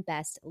happiest and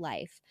best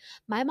life.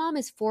 My mom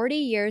is 40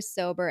 years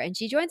sober, and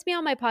she joins me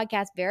on my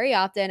podcast very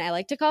often. I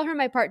like to call her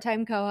my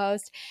part-time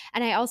co-host,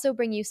 and I also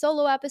bring you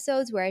solo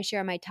episodes where I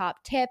share my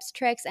top tips,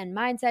 tricks, and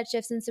mindset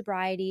shifts in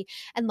sobriety,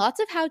 and lots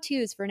of how-tos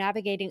for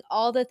navigating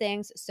all the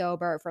things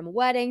sober, from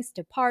weddings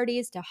to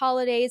parties to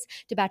holidays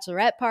to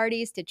bachelorette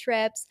parties to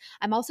trips.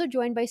 I'm also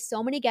joined by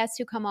so many guests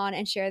who come on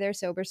and share their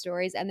sober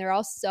stories, and they're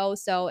all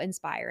so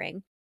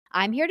inspiring.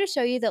 I'm here to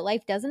show you that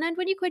life doesn't end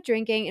when you quit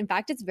drinking. In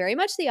fact, it's very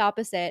much the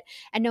opposite.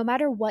 And no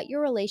matter what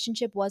your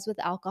relationship was with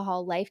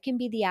alcohol, life can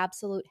be the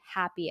absolute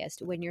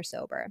happiest when you're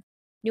sober.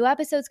 New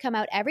episodes come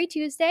out every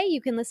Tuesday.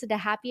 You can listen to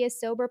Happiest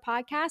Sober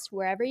podcast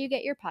wherever you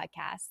get your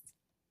podcasts.